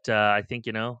happens. But I think,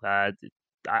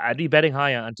 I'd be betting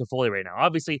high on Toffoli right now.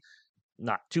 Obviously,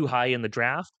 not too high in the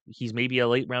draft. He's maybe a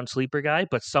late round sleeper guy,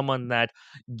 but someone that,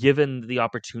 given the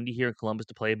opportunity here in Columbus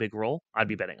to play a big role, I'd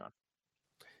be betting on.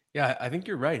 Yeah, I think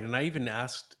you're right. And I even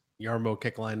asked Jarmo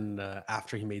Kekalainen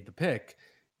after he made the pick,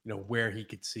 where he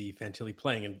could see Fantilli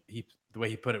playing. And the way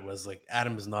he put it was like,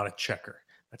 Adam is not a checker.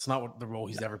 That's not what the role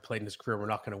he's ever played in his career. We're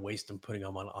not going to waste him putting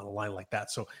him on a line like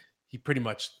that. So he pretty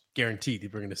much guaranteed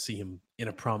that we're going to see him in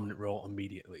a prominent role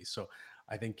immediately. So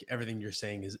I think everything you're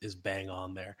saying is bang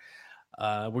on there.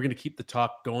 We're going to keep the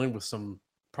talk going with some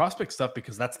prospect stuff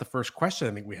because that's the first question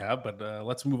I think we have. But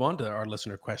let's move on to our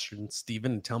listener question,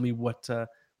 Stephen, and tell me what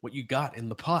you got in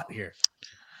the pot here.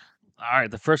 All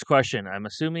right, the first question. I'm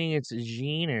assuming it's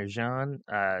Jean or Jean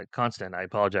Constant. I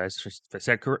apologize if I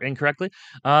said incorrectly.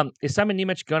 Is Simon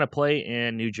Nemec going to play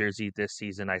in New Jersey this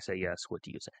season? I say yes. What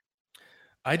do you say?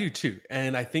 I do too.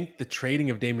 And I think the trading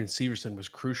of Damon Severson was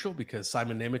crucial because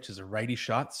Simon Nemec is a righty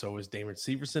shot. So is Damon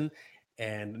Severson.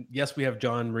 And yes, we have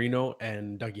John Marino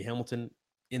and Dougie Hamilton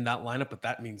in that lineup, but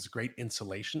that means great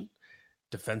insulation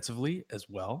defensively as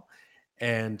well.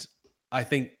 And I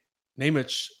think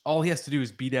Nemec, all he has to do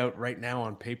is beat out right now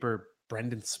on paper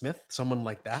Brendan Smith, someone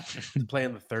like that, to play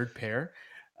in the third pair.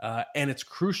 And it's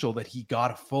crucial that he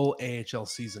got a full AHL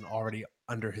season already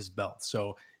under his belt.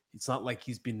 So it's not like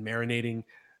he's been marinating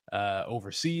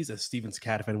overseas. As Steven's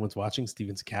cat, if anyone's watching,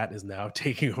 Steven's cat is now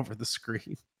taking over the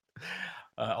screen.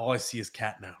 All I see is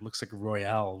cat now. It looks like a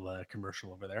Royale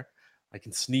commercial over there. I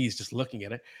can sneeze just looking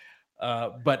at it.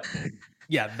 But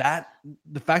yeah,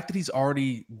 the fact that he's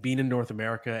already been in North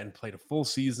America and played a full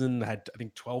season, had I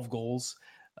think 12 goals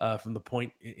from the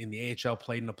point in the AHL,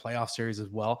 played in a playoff series as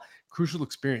well. Crucial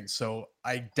experience. So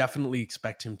I definitely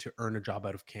expect him to earn a job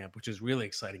out of camp, which is really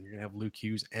exciting. You're going to have Luke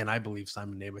Hughes and I believe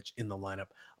Simon Nemec in the lineup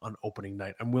on opening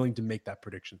night. I'm willing to make that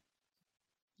prediction.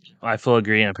 I fully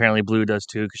agree, and apparently Blue does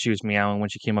too, because she was meowing when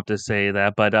she came up to say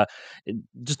that. But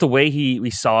just the way we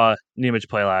saw Nemec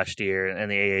play last year in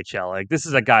the AHL, like, this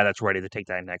is a guy that's ready to take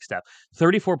that next step.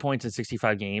 34 points in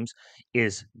 65 games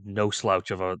is no slouch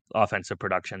of an offensive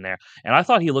production there. And I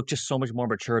thought he looked just so much more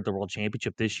mature at the World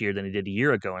Championship this year than he did a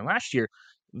year ago. And last year,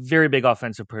 very big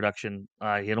offensive production.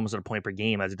 He had almost at a point per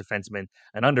game as a defenseman,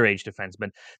 an underage defenseman.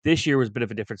 This year was a bit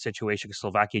of a different situation because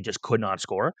Slovakia just could not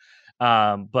score.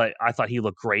 But I thought he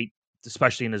looked great,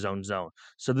 especially in his own zone.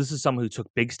 So this is someone who took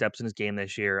big steps in his game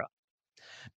this year.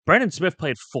 Brendan Smith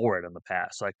played forward in the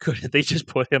past. Like, could they just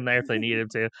put him there if they needed him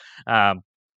to?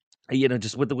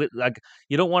 Just with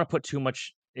you don't want to put too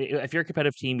much. If you're a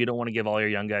competitive team, you don't want to give all your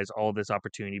young guys all this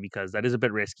opportunity because that is a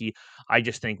bit risky. I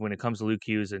just think when it comes to Luke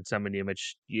Hughes and Simon Nemec,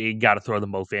 you got to throw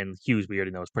them both in. Hughes, we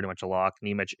already know, is pretty much a lock.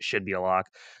 Nemec should be a lock.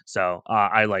 So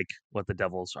I like what the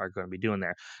Devils are going to be doing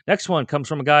there. Next one comes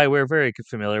from a guy we're very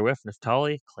familiar with,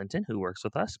 Naftali Clinton, who works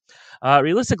with us.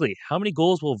 Realistically, how many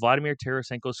goals will Vladimir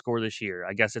Tarasenko score this year?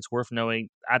 I guess it's worth knowing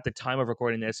at the time of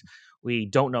recording this, we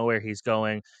don't know where he's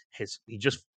going. He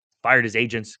just fired his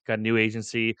agents, got a new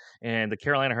agency, and the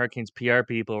Carolina Hurricanes PR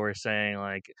people were saying,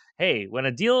 like, hey, when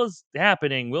a deal is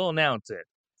happening, we'll announce it.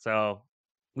 So,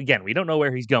 again, we don't know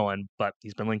where he's going, but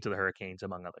he's been linked to the Hurricanes,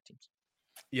 among other teams.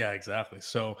 Yeah, exactly.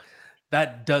 So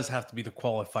that does have to be the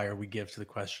qualifier we give to the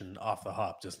question off the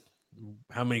hop. Just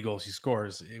how many goals he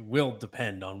scores. It will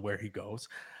depend on where he goes.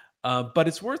 But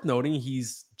it's worth noting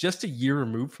he's just a year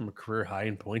removed from a career high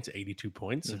in points, 82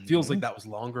 points. It feels like that was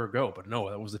longer ago, but no,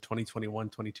 that was the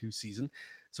 2021-22 season.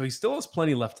 So he still has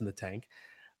plenty left in the tank.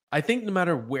 I think no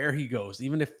matter where he goes,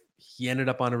 even if he ended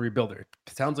up on a rebuilder, it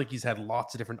sounds like he's had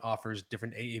lots of different offers,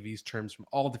 different AAVs terms from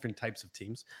all different types of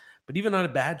teams. But even on a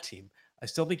bad team, I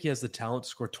still think he has the talent to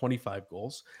score 25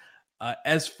 goals.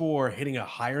 As for hitting a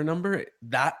higher number,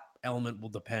 that element will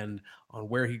depend on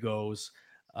where he goes.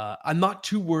 I'm not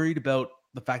too worried about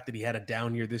the fact that he had a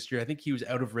down year this year. I think he was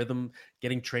out of rhythm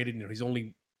getting traded. He's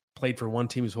only played for one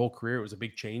team his whole career. It was a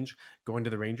big change going to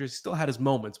the Rangers. He still had his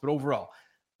moments, but overall,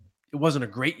 it wasn't a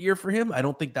great year for him. I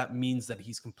don't think that means that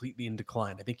he's completely in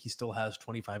decline. I think he still has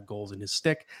 25 goals in his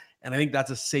stick, and I think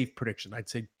that's a safe prediction. I'd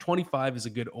say 25 is a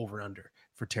good over-under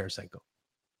for Tarasenko.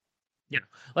 Yeah,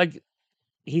 like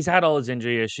he's had all his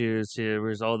injury issues. There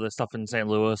was all the stuff in St.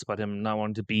 Louis about him not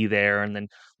wanting to be there. And then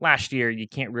last year, you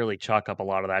can't really chalk up a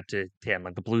lot of that to him.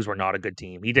 Like the Blues were not a good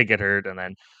team. He did get hurt. And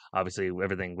then obviously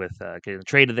everything with getting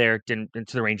traded there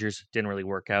into the Rangers didn't really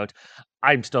work out.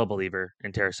 I'm still a believer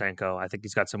in Tarasenko. I think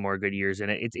he's got some more good years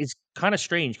in it. It's kind of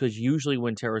strange because usually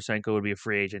when Tarasenko would be a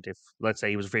free agent, if let's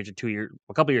say he was a free agent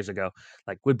a couple years ago,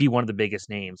 like would be one of the biggest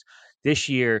names. This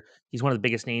year, he's one of the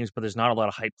biggest names, but there's not a lot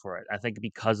of hype for it. I think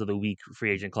because of the weak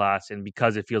free agent class and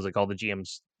because it feels like all the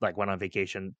GMs like went on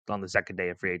vacation on the second day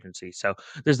of free agency. So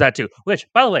there's that too. Which,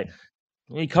 by the way,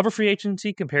 when you cover free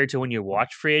agency compared to when you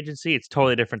watch free agency, it's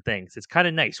totally different things. It's kind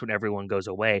of nice when everyone goes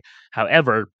away.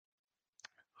 However,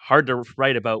 hard to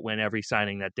write about when every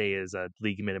signing that day is a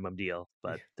league minimum deal,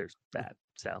 but there's that.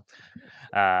 So,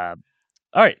 uh,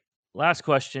 all right. Last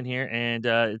question here, and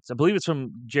I believe it's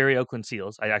from Jerry Oakland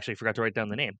Seals. I actually forgot to write down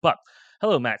the name, but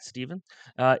hello, Matt Steven.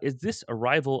 Is this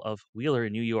arrival of Wheeler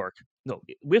in New York? No,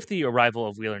 with the arrival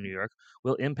of Wheeler in New York,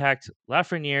 will impact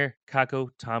Lafreniere, Kako,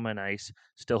 Tama, and Ice.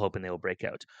 Still hoping they will break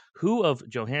out. Who of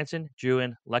Johansson,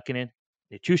 Druin, Lehkonen,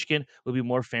 Nichushkin will be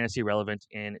more fantasy relevant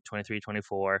in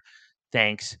 23-24?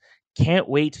 Thanks. Can't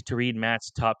wait to read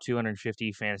Matt's top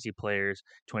 250 fantasy players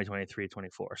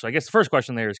 2023-24. So I guess the first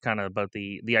question there is kind of about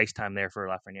the ice time there for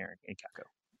Lafreniere and Kako.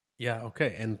 Yeah,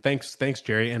 okay. And thanks,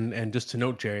 Jerry. And just to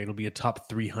note, Jerry, it'll be a top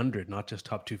 300, not just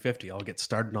top 250. I'll get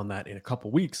started on that in a couple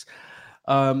weeks.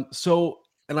 And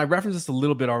I referenced this a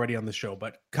little bit already on the show,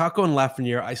 but Kako and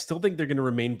Lafreniere, I still think they're going to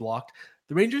remain blocked.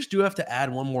 The Rangers do have to add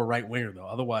one more right winger, though.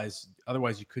 Otherwise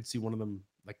you could see one of them,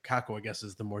 like Kako, I guess,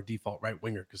 is the more default right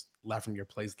winger because Lafreniere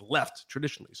plays the left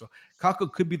traditionally. So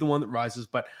Kako could be the one that rises,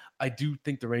 but I do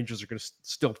think the Rangers are going to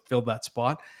still fill that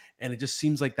spot. And it just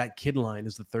seems like that kid line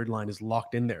is the third line is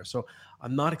locked in there. So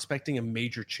I'm not expecting a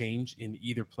major change in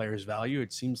either player's value.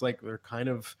 It seems like they're kind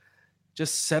of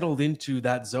just settled into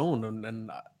that zone.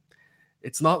 And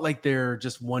it's not like they're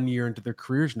just 1 year into their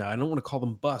careers now. I don't want to call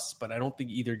them busts, but I don't think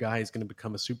either guy is going to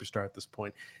become a superstar at this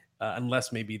point,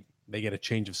 unless maybe they get a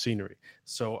change of scenery.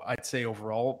 So I'd say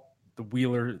overall, the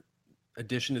Wheeler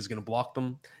addition is going to block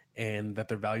them and that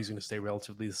their value is going to stay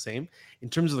relatively the same. In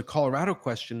terms of the Colorado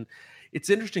question, it's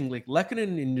interesting. Like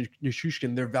Lehkonen and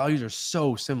Nichushkin, their values are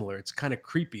so similar. It's kind of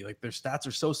creepy. Like their stats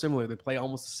are so similar. They play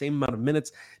almost the same amount of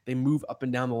minutes. They move up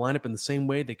and down the lineup in the same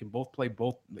way. They can both play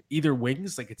either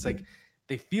wings. Like it's like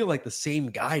they feel like the same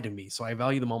guy to me. So I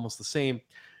value them almost the same.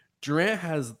 Durant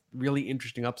has really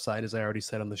interesting upside, as I already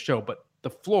said on the show, but the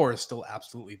floor is still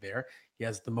absolutely there. He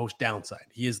has the most downside.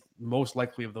 He is most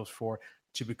likely of those four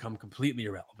to become completely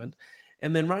irrelevant.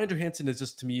 And then Ryan Johansson is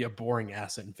just, to me, a boring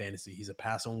asset in fantasy. He's a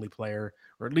pass-only player,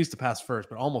 or at least a pass-first,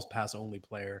 but almost pass-only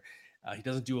player. He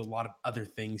doesn't do a lot of other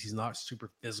things. He's not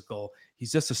super physical.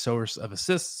 He's just a source of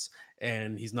assists,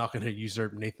 and he's not going to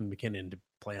usurp Nathan McKinnon to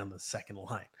play on the second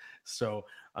line. So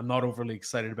I'm not overly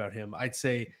excited about him. I'd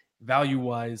say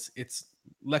value-wise, it's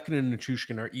Lehkonen and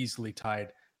Nichushkin are easily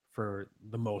tied for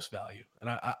the most value. And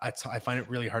I find it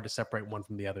really hard to separate one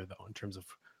from the other, though, in terms of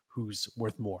who's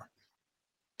worth more.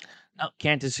 No,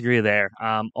 can't disagree there.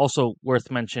 Also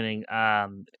worth mentioning,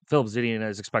 Philip Zadina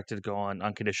is expected to go on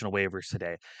unconditional waivers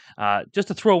today. Just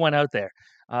to throw one out there,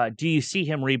 do you see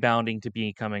him rebounding to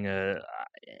becoming a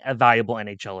valuable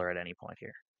NHLer at any point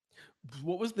here?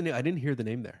 What was the name? I didn't hear the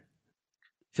name there.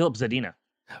 Philip Zadina.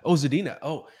 Oh, Zadina.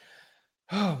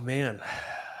 Oh man.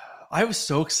 I was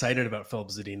so excited about Philip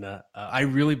Zadina. I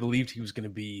really believed he was going to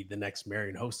be the next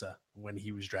Marian Hossa when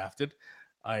he was drafted.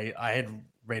 I had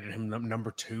rated him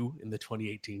number 2 in the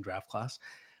 2018 draft class,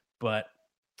 but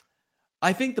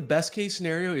I think the best case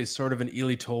scenario is sort of an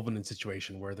Eeli Tolvanen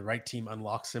situation where the right team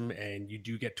unlocks him and you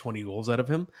do get 20 goals out of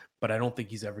him, but I don't think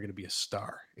he's ever going to be a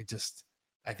star.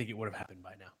 I think it would have happened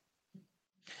by now.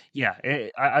 Yeah,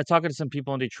 I talking to some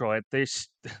people in Detroit.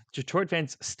 Detroit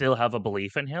fans still have a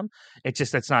belief in him. It's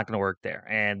just that's not going to work there.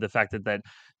 And the fact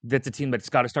that's a team that's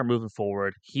got to start moving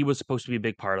forward. He was supposed to be a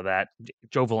big part of that.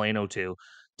 Joe Veleno too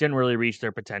didn't really reach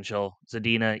their potential.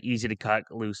 Zadina easy to cut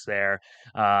loose there.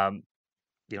 Um,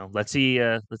 let's see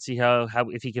how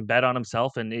if he can bet on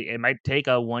himself, and it might take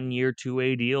a 1 year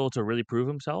 2-way deal to really prove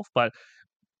himself, but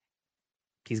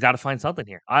he's got to find something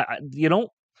here.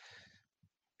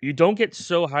 You don't get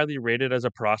so highly rated as a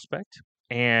prospect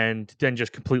and then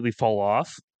just completely fall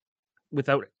off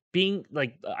without being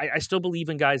like I still believe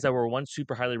in guys that were once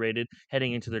super highly rated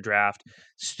heading into the draft,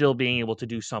 still being able to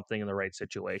do something in the right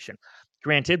situation.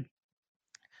 Granted,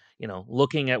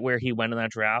 looking at where he went in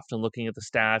that draft and looking at the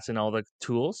stats and all the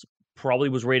tools, probably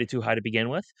was rated too high to begin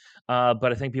with.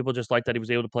 But I think people just like that he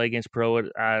was able to play against pro at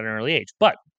an early age.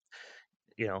 But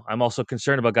I'm also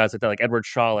concerned about guys like that, like Edward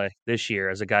Schale this year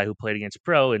as a guy who played against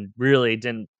pro and really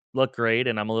didn't look great,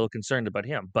 and I'm a little concerned about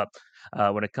him. But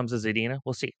when it comes to Zadina,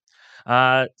 we'll see.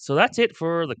 So that's it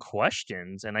for the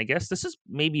questions, and I guess this is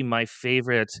maybe my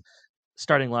favorite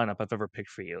starting lineup I've ever picked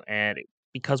for you. And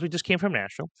because we just came from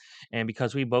Nashville, and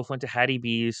because we both went to Hattie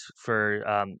B's for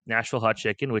Nashville hot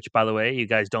chicken, which, by the way, you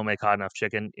guys don't make hot enough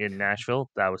chicken in Nashville.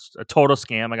 That was a total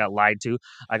scam. I got lied to.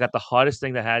 I got the hottest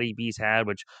thing that Hattie B's had,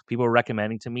 which people were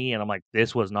recommending to me, and I'm like,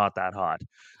 this was not that hot.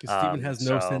 Steven has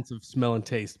no sense of smell and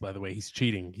taste, by the way. He's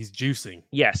cheating. He's juicing.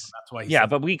 Yes. That's why Yeah,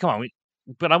 but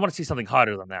but I want to see something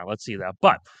hotter than that. Let's see that.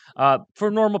 But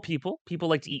for normal people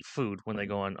like to eat food when they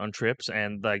go on trips,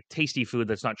 and like tasty food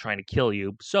that's not trying to kill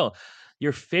you. So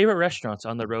your favorite restaurants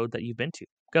on the road that you've been to.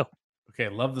 Go. Okay, I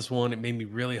love this one. It made me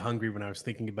really hungry when I was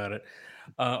thinking about it.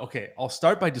 Okay, I'll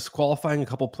start by disqualifying a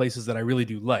couple places that I really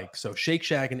do like. So Shake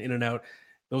Shack and In-N-Out,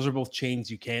 those are both chains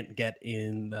you can't get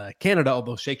in Canada,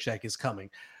 although Shake Shack is coming.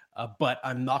 But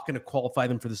I'm not going to qualify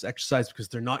them for this exercise because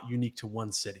they're not unique to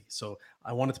one city. So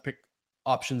I wanted to pick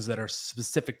options that are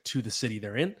specific to the city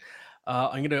they're in.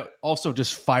 I'm going to also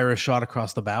just fire a shot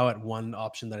across the bow at one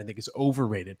option that I think is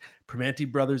overrated.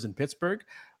 Primanti Brothers in Pittsburgh.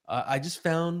 I just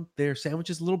found their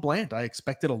sandwiches a little bland. I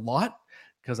expected a lot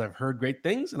because I've heard great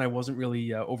things, and I wasn't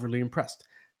really overly impressed.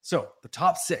 So the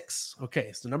top 6.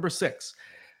 Okay, so number 6,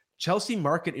 Chelsea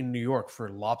Market in New York for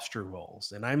lobster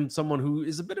rolls. And I'm someone who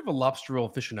is a bit of a lobster roll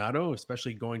aficionado,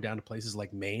 especially going down to places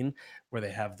like Maine where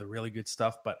they have the really good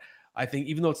stuff. But I think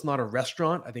even though it's not a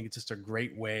restaurant, I think it's just a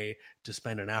great way to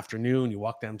spend an afternoon. You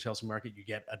walk down Chelsea Market, you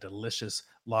get a delicious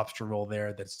lobster roll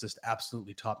there that's just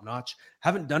absolutely top notch.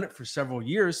 Haven't done it for several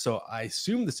years, so I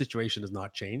assume the situation has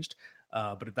not changed.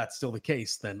 But if that's still the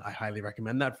case, then I highly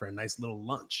recommend that for a nice little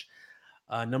lunch.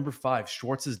 Number 5,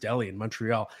 Schwartz's Deli in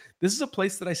Montreal. This is a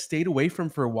place that I stayed away from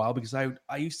for a while because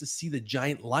I used to see the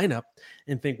giant lineup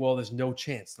and think, well, there's no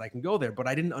chance that I can go there. But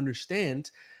I didn't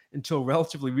understand until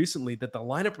relatively recently that the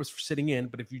lineup was sitting in,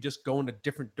 but if you just go in a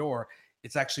different door,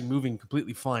 it's actually moving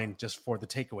completely fine just for the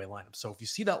takeaway lineup. So if you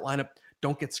see that lineup,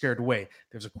 don't get scared away.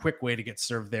 There's a quick way to get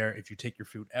served there if you take your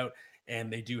food out, and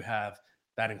they do have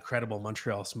that incredible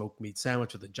Montreal smoked meat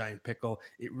sandwich with a giant pickle.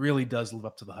 It really does live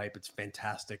up to the hype. It's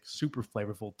fantastic, super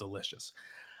flavorful, delicious.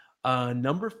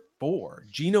 Number 4,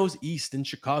 Gino's East in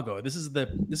Chicago. This is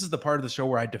the part of the show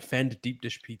where I defend deep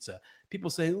dish pizza. People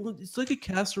say, look, it's like a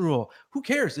casserole. Who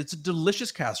cares? It's a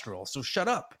delicious casserole. So shut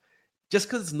up. Just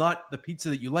because it's not the pizza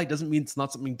that you like doesn't mean it's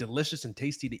not something delicious and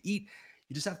tasty to eat.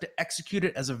 You just have to execute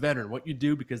it as a veteran, what you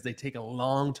do, because they take a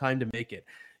long time to make it.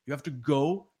 You have to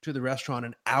go to the restaurant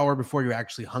an hour before you're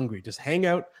actually hungry. Just hang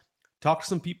out, talk to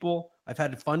some people. I've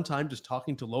had a fun time just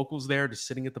talking to locals there, just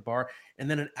sitting at the bar. And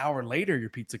then an hour later, your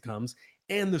pizza comes,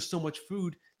 and there's so much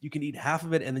food, you can eat half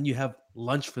of it, and then you have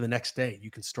lunch for the next day.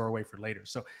 You can store away for later.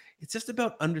 So it's just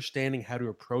about understanding how to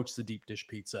approach the deep dish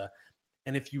pizza.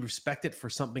 And if you respect it for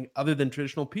something other than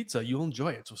traditional pizza, you'll enjoy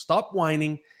it. So stop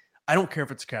whining. I don't care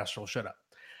if it's a casserole. Shut up.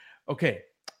 Okay,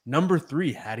 number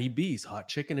 3, Hattie B's hot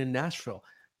chicken in Nashville.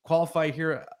 Qualify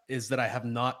here is that I have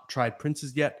not tried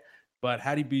Prince's yet, but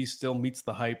Hattie B still meets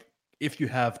the hype if you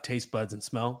have taste buds and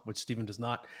smell, which Steven does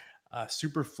not.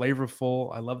 Super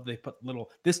flavorful. I love they put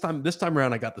little this time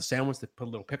around. I got the sandwich that put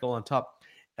a little pickle on top.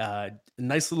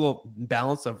 Nice little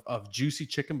balance of juicy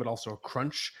chicken, but also a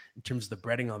crunch in terms of the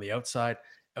breading on the outside.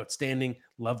 Outstanding.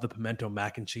 Love the pimento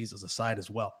mac and cheese as a side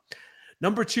as well.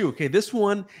 Number 2, okay, this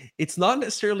one, it's not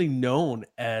necessarily known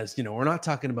as, we're not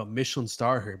talking about Michelin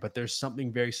star here, but there's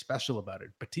something very special about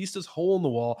it. Batista's Hole in the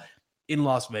Wall in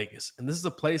Las Vegas. And this is a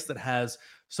place that has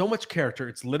so much character.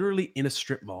 It's literally in a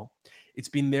strip mall. It's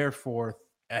been there for,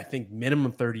 I think,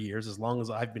 minimum 30 years, as long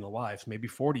as I've been alive, maybe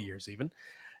 40 years even.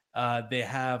 They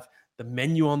have the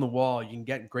menu on the wall. You can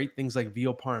get great things like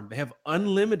veal parm. They have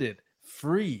unlimited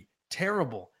free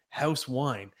terrible house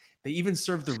wine. They even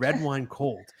serve the red wine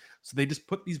cold. So they just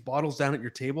put these bottles down at your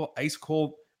table, ice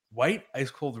cold white,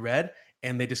 ice cold red,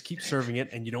 and they just keep serving it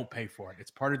and you don't pay for it.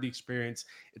 It's part of the experience.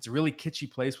 It's a really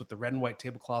kitschy place with the red and white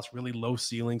tablecloths, really low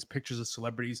ceilings, pictures of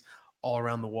celebrities all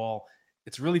around the wall.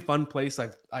 It's a really fun place.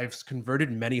 I've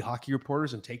converted many hockey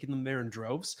reporters and taken them there in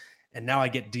droves. And now I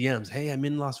get DMs. Hey, I'm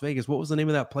in Las Vegas. What was the name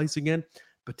of that place again?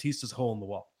 Batista's Hole in the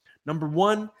Wall. Number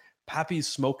 1, Pappy's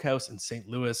Smokehouse in St.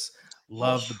 Louis.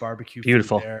 Love the barbecue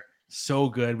Beautiful. food there. So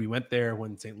good. We went there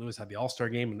when St. Louis had the All-Star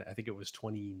game, and I think it was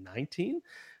 2019,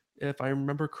 if I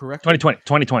remember correctly.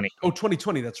 2020. Oh,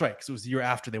 2020. That's right, because it was the year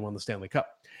after they won the Stanley Cup.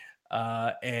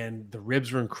 And the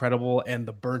ribs were incredible, and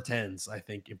the burnt ends, I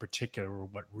think, in particular, were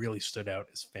what really stood out.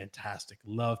 Is fantastic.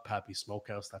 Love Pappy's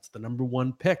Smokehouse. That's the number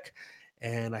 1 pick.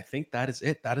 And I think that is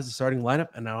it. That is the starting lineup.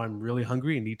 And now I'm really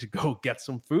hungry and need to go get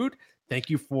some food.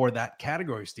 Thank you for that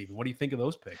category, Stephen. What do you think of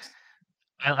those picks?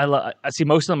 I see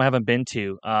most of them I haven't been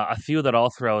to. A few that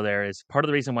I'll throw there is part of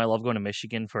the reason why I love going to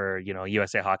Michigan for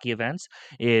USA hockey events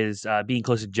is being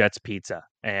close to Jets Pizza.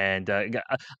 And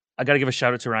I got to give a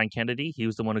shout out to Ryan Kennedy. He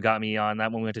was the one who got me on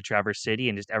that when we went to Traverse City.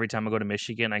 And just every time I go to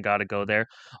Michigan, I got to go there.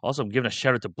 Also, I'm giving a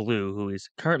shout out to Blue, who is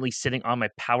currently sitting on my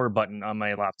power button on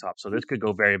my laptop. So this could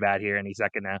go very bad here any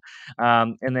second now.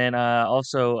 And then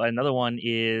also another one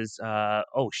is,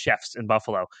 Chefs in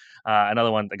Buffalo.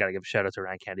 Another one I got to give a shout out to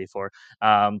Ryan Kennedy for.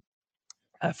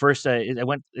 At first, it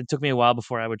took me a while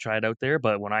before I would try it out there,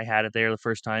 but when I had it there the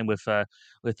first time with guy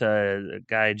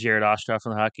Jared Ostroff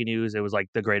from the Hockey News, it was like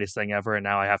the greatest thing ever, and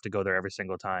now I have to go there every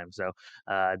single time. So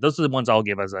those are the ones I'll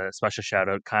give as a special shout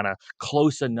out, kind of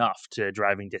close enough to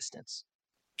driving distance.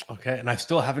 Okay, and I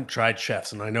still haven't tried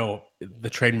Chefs, and I know the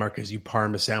trademark is you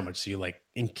parm a sandwich, so you like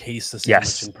encase the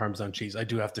sandwich in Parmesan cheese. I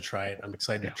do have to try it. I'm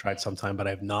excited to try it sometime, but I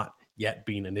have not yet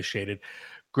been initiated.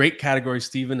 Great category,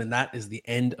 Stephen, and that is the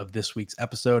end of this week's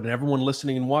episode. And everyone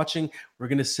listening and watching, we're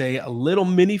going to say a little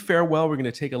mini farewell. We're going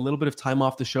to take a little bit of time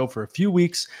off the show for a few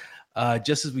weeks,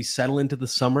 just as we settle into the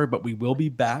summer, but we will be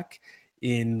back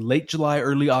in late July,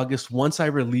 early August, once I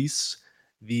release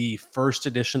the first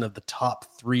edition of the top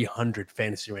 300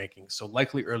 fantasy rankings. So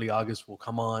likely early August, we'll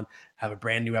come on, have a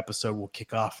brand new episode. We'll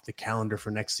kick off the calendar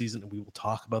for next season, and we will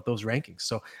talk about those rankings.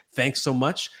 So thanks so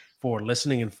much for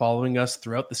listening and following us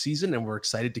throughout the season, and we're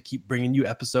excited to keep bringing you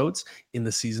episodes in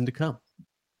the season to come.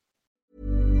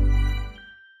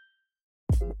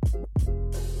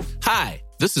 Hi,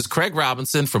 this is Craig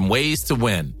Robinson from Ways to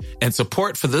Win, and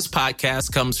support for this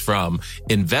podcast comes from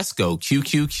Invesco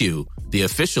QQQ, the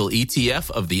official ETF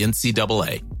of the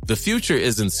NCAA. The future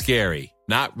isn't scary.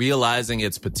 Not realizing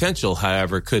its potential,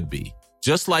 however, could be.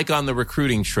 Just like on the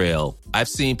recruiting trail, I've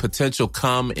seen potential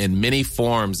come in many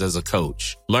forms as a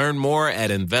coach. Learn more at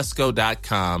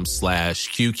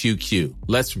Invesco.com/QQQ.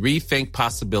 Let's rethink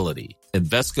possibility.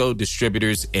 Invesco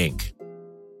Distributors, Inc.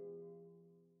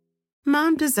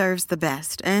 Mom deserves the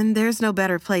best, and there's no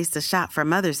better place to shop for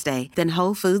Mother's Day than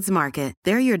Whole Foods Market.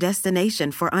 They're your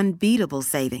destination for unbeatable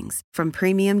savings, from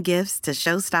premium gifts to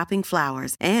show-stopping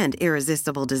flowers and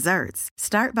irresistible desserts.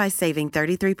 Start by saving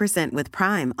 33% with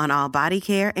Prime on all body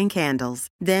care and candles.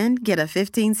 Then get a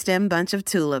 15-stem bunch of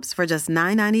tulips for just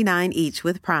 $9.99 each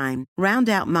with Prime. Round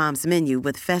out Mom's menu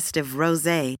with festive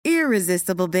rosé,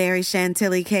 irresistible berry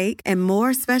chantilly cake, and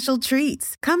more special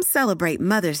treats. Come celebrate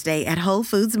Mother's Day at Whole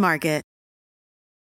Foods Market.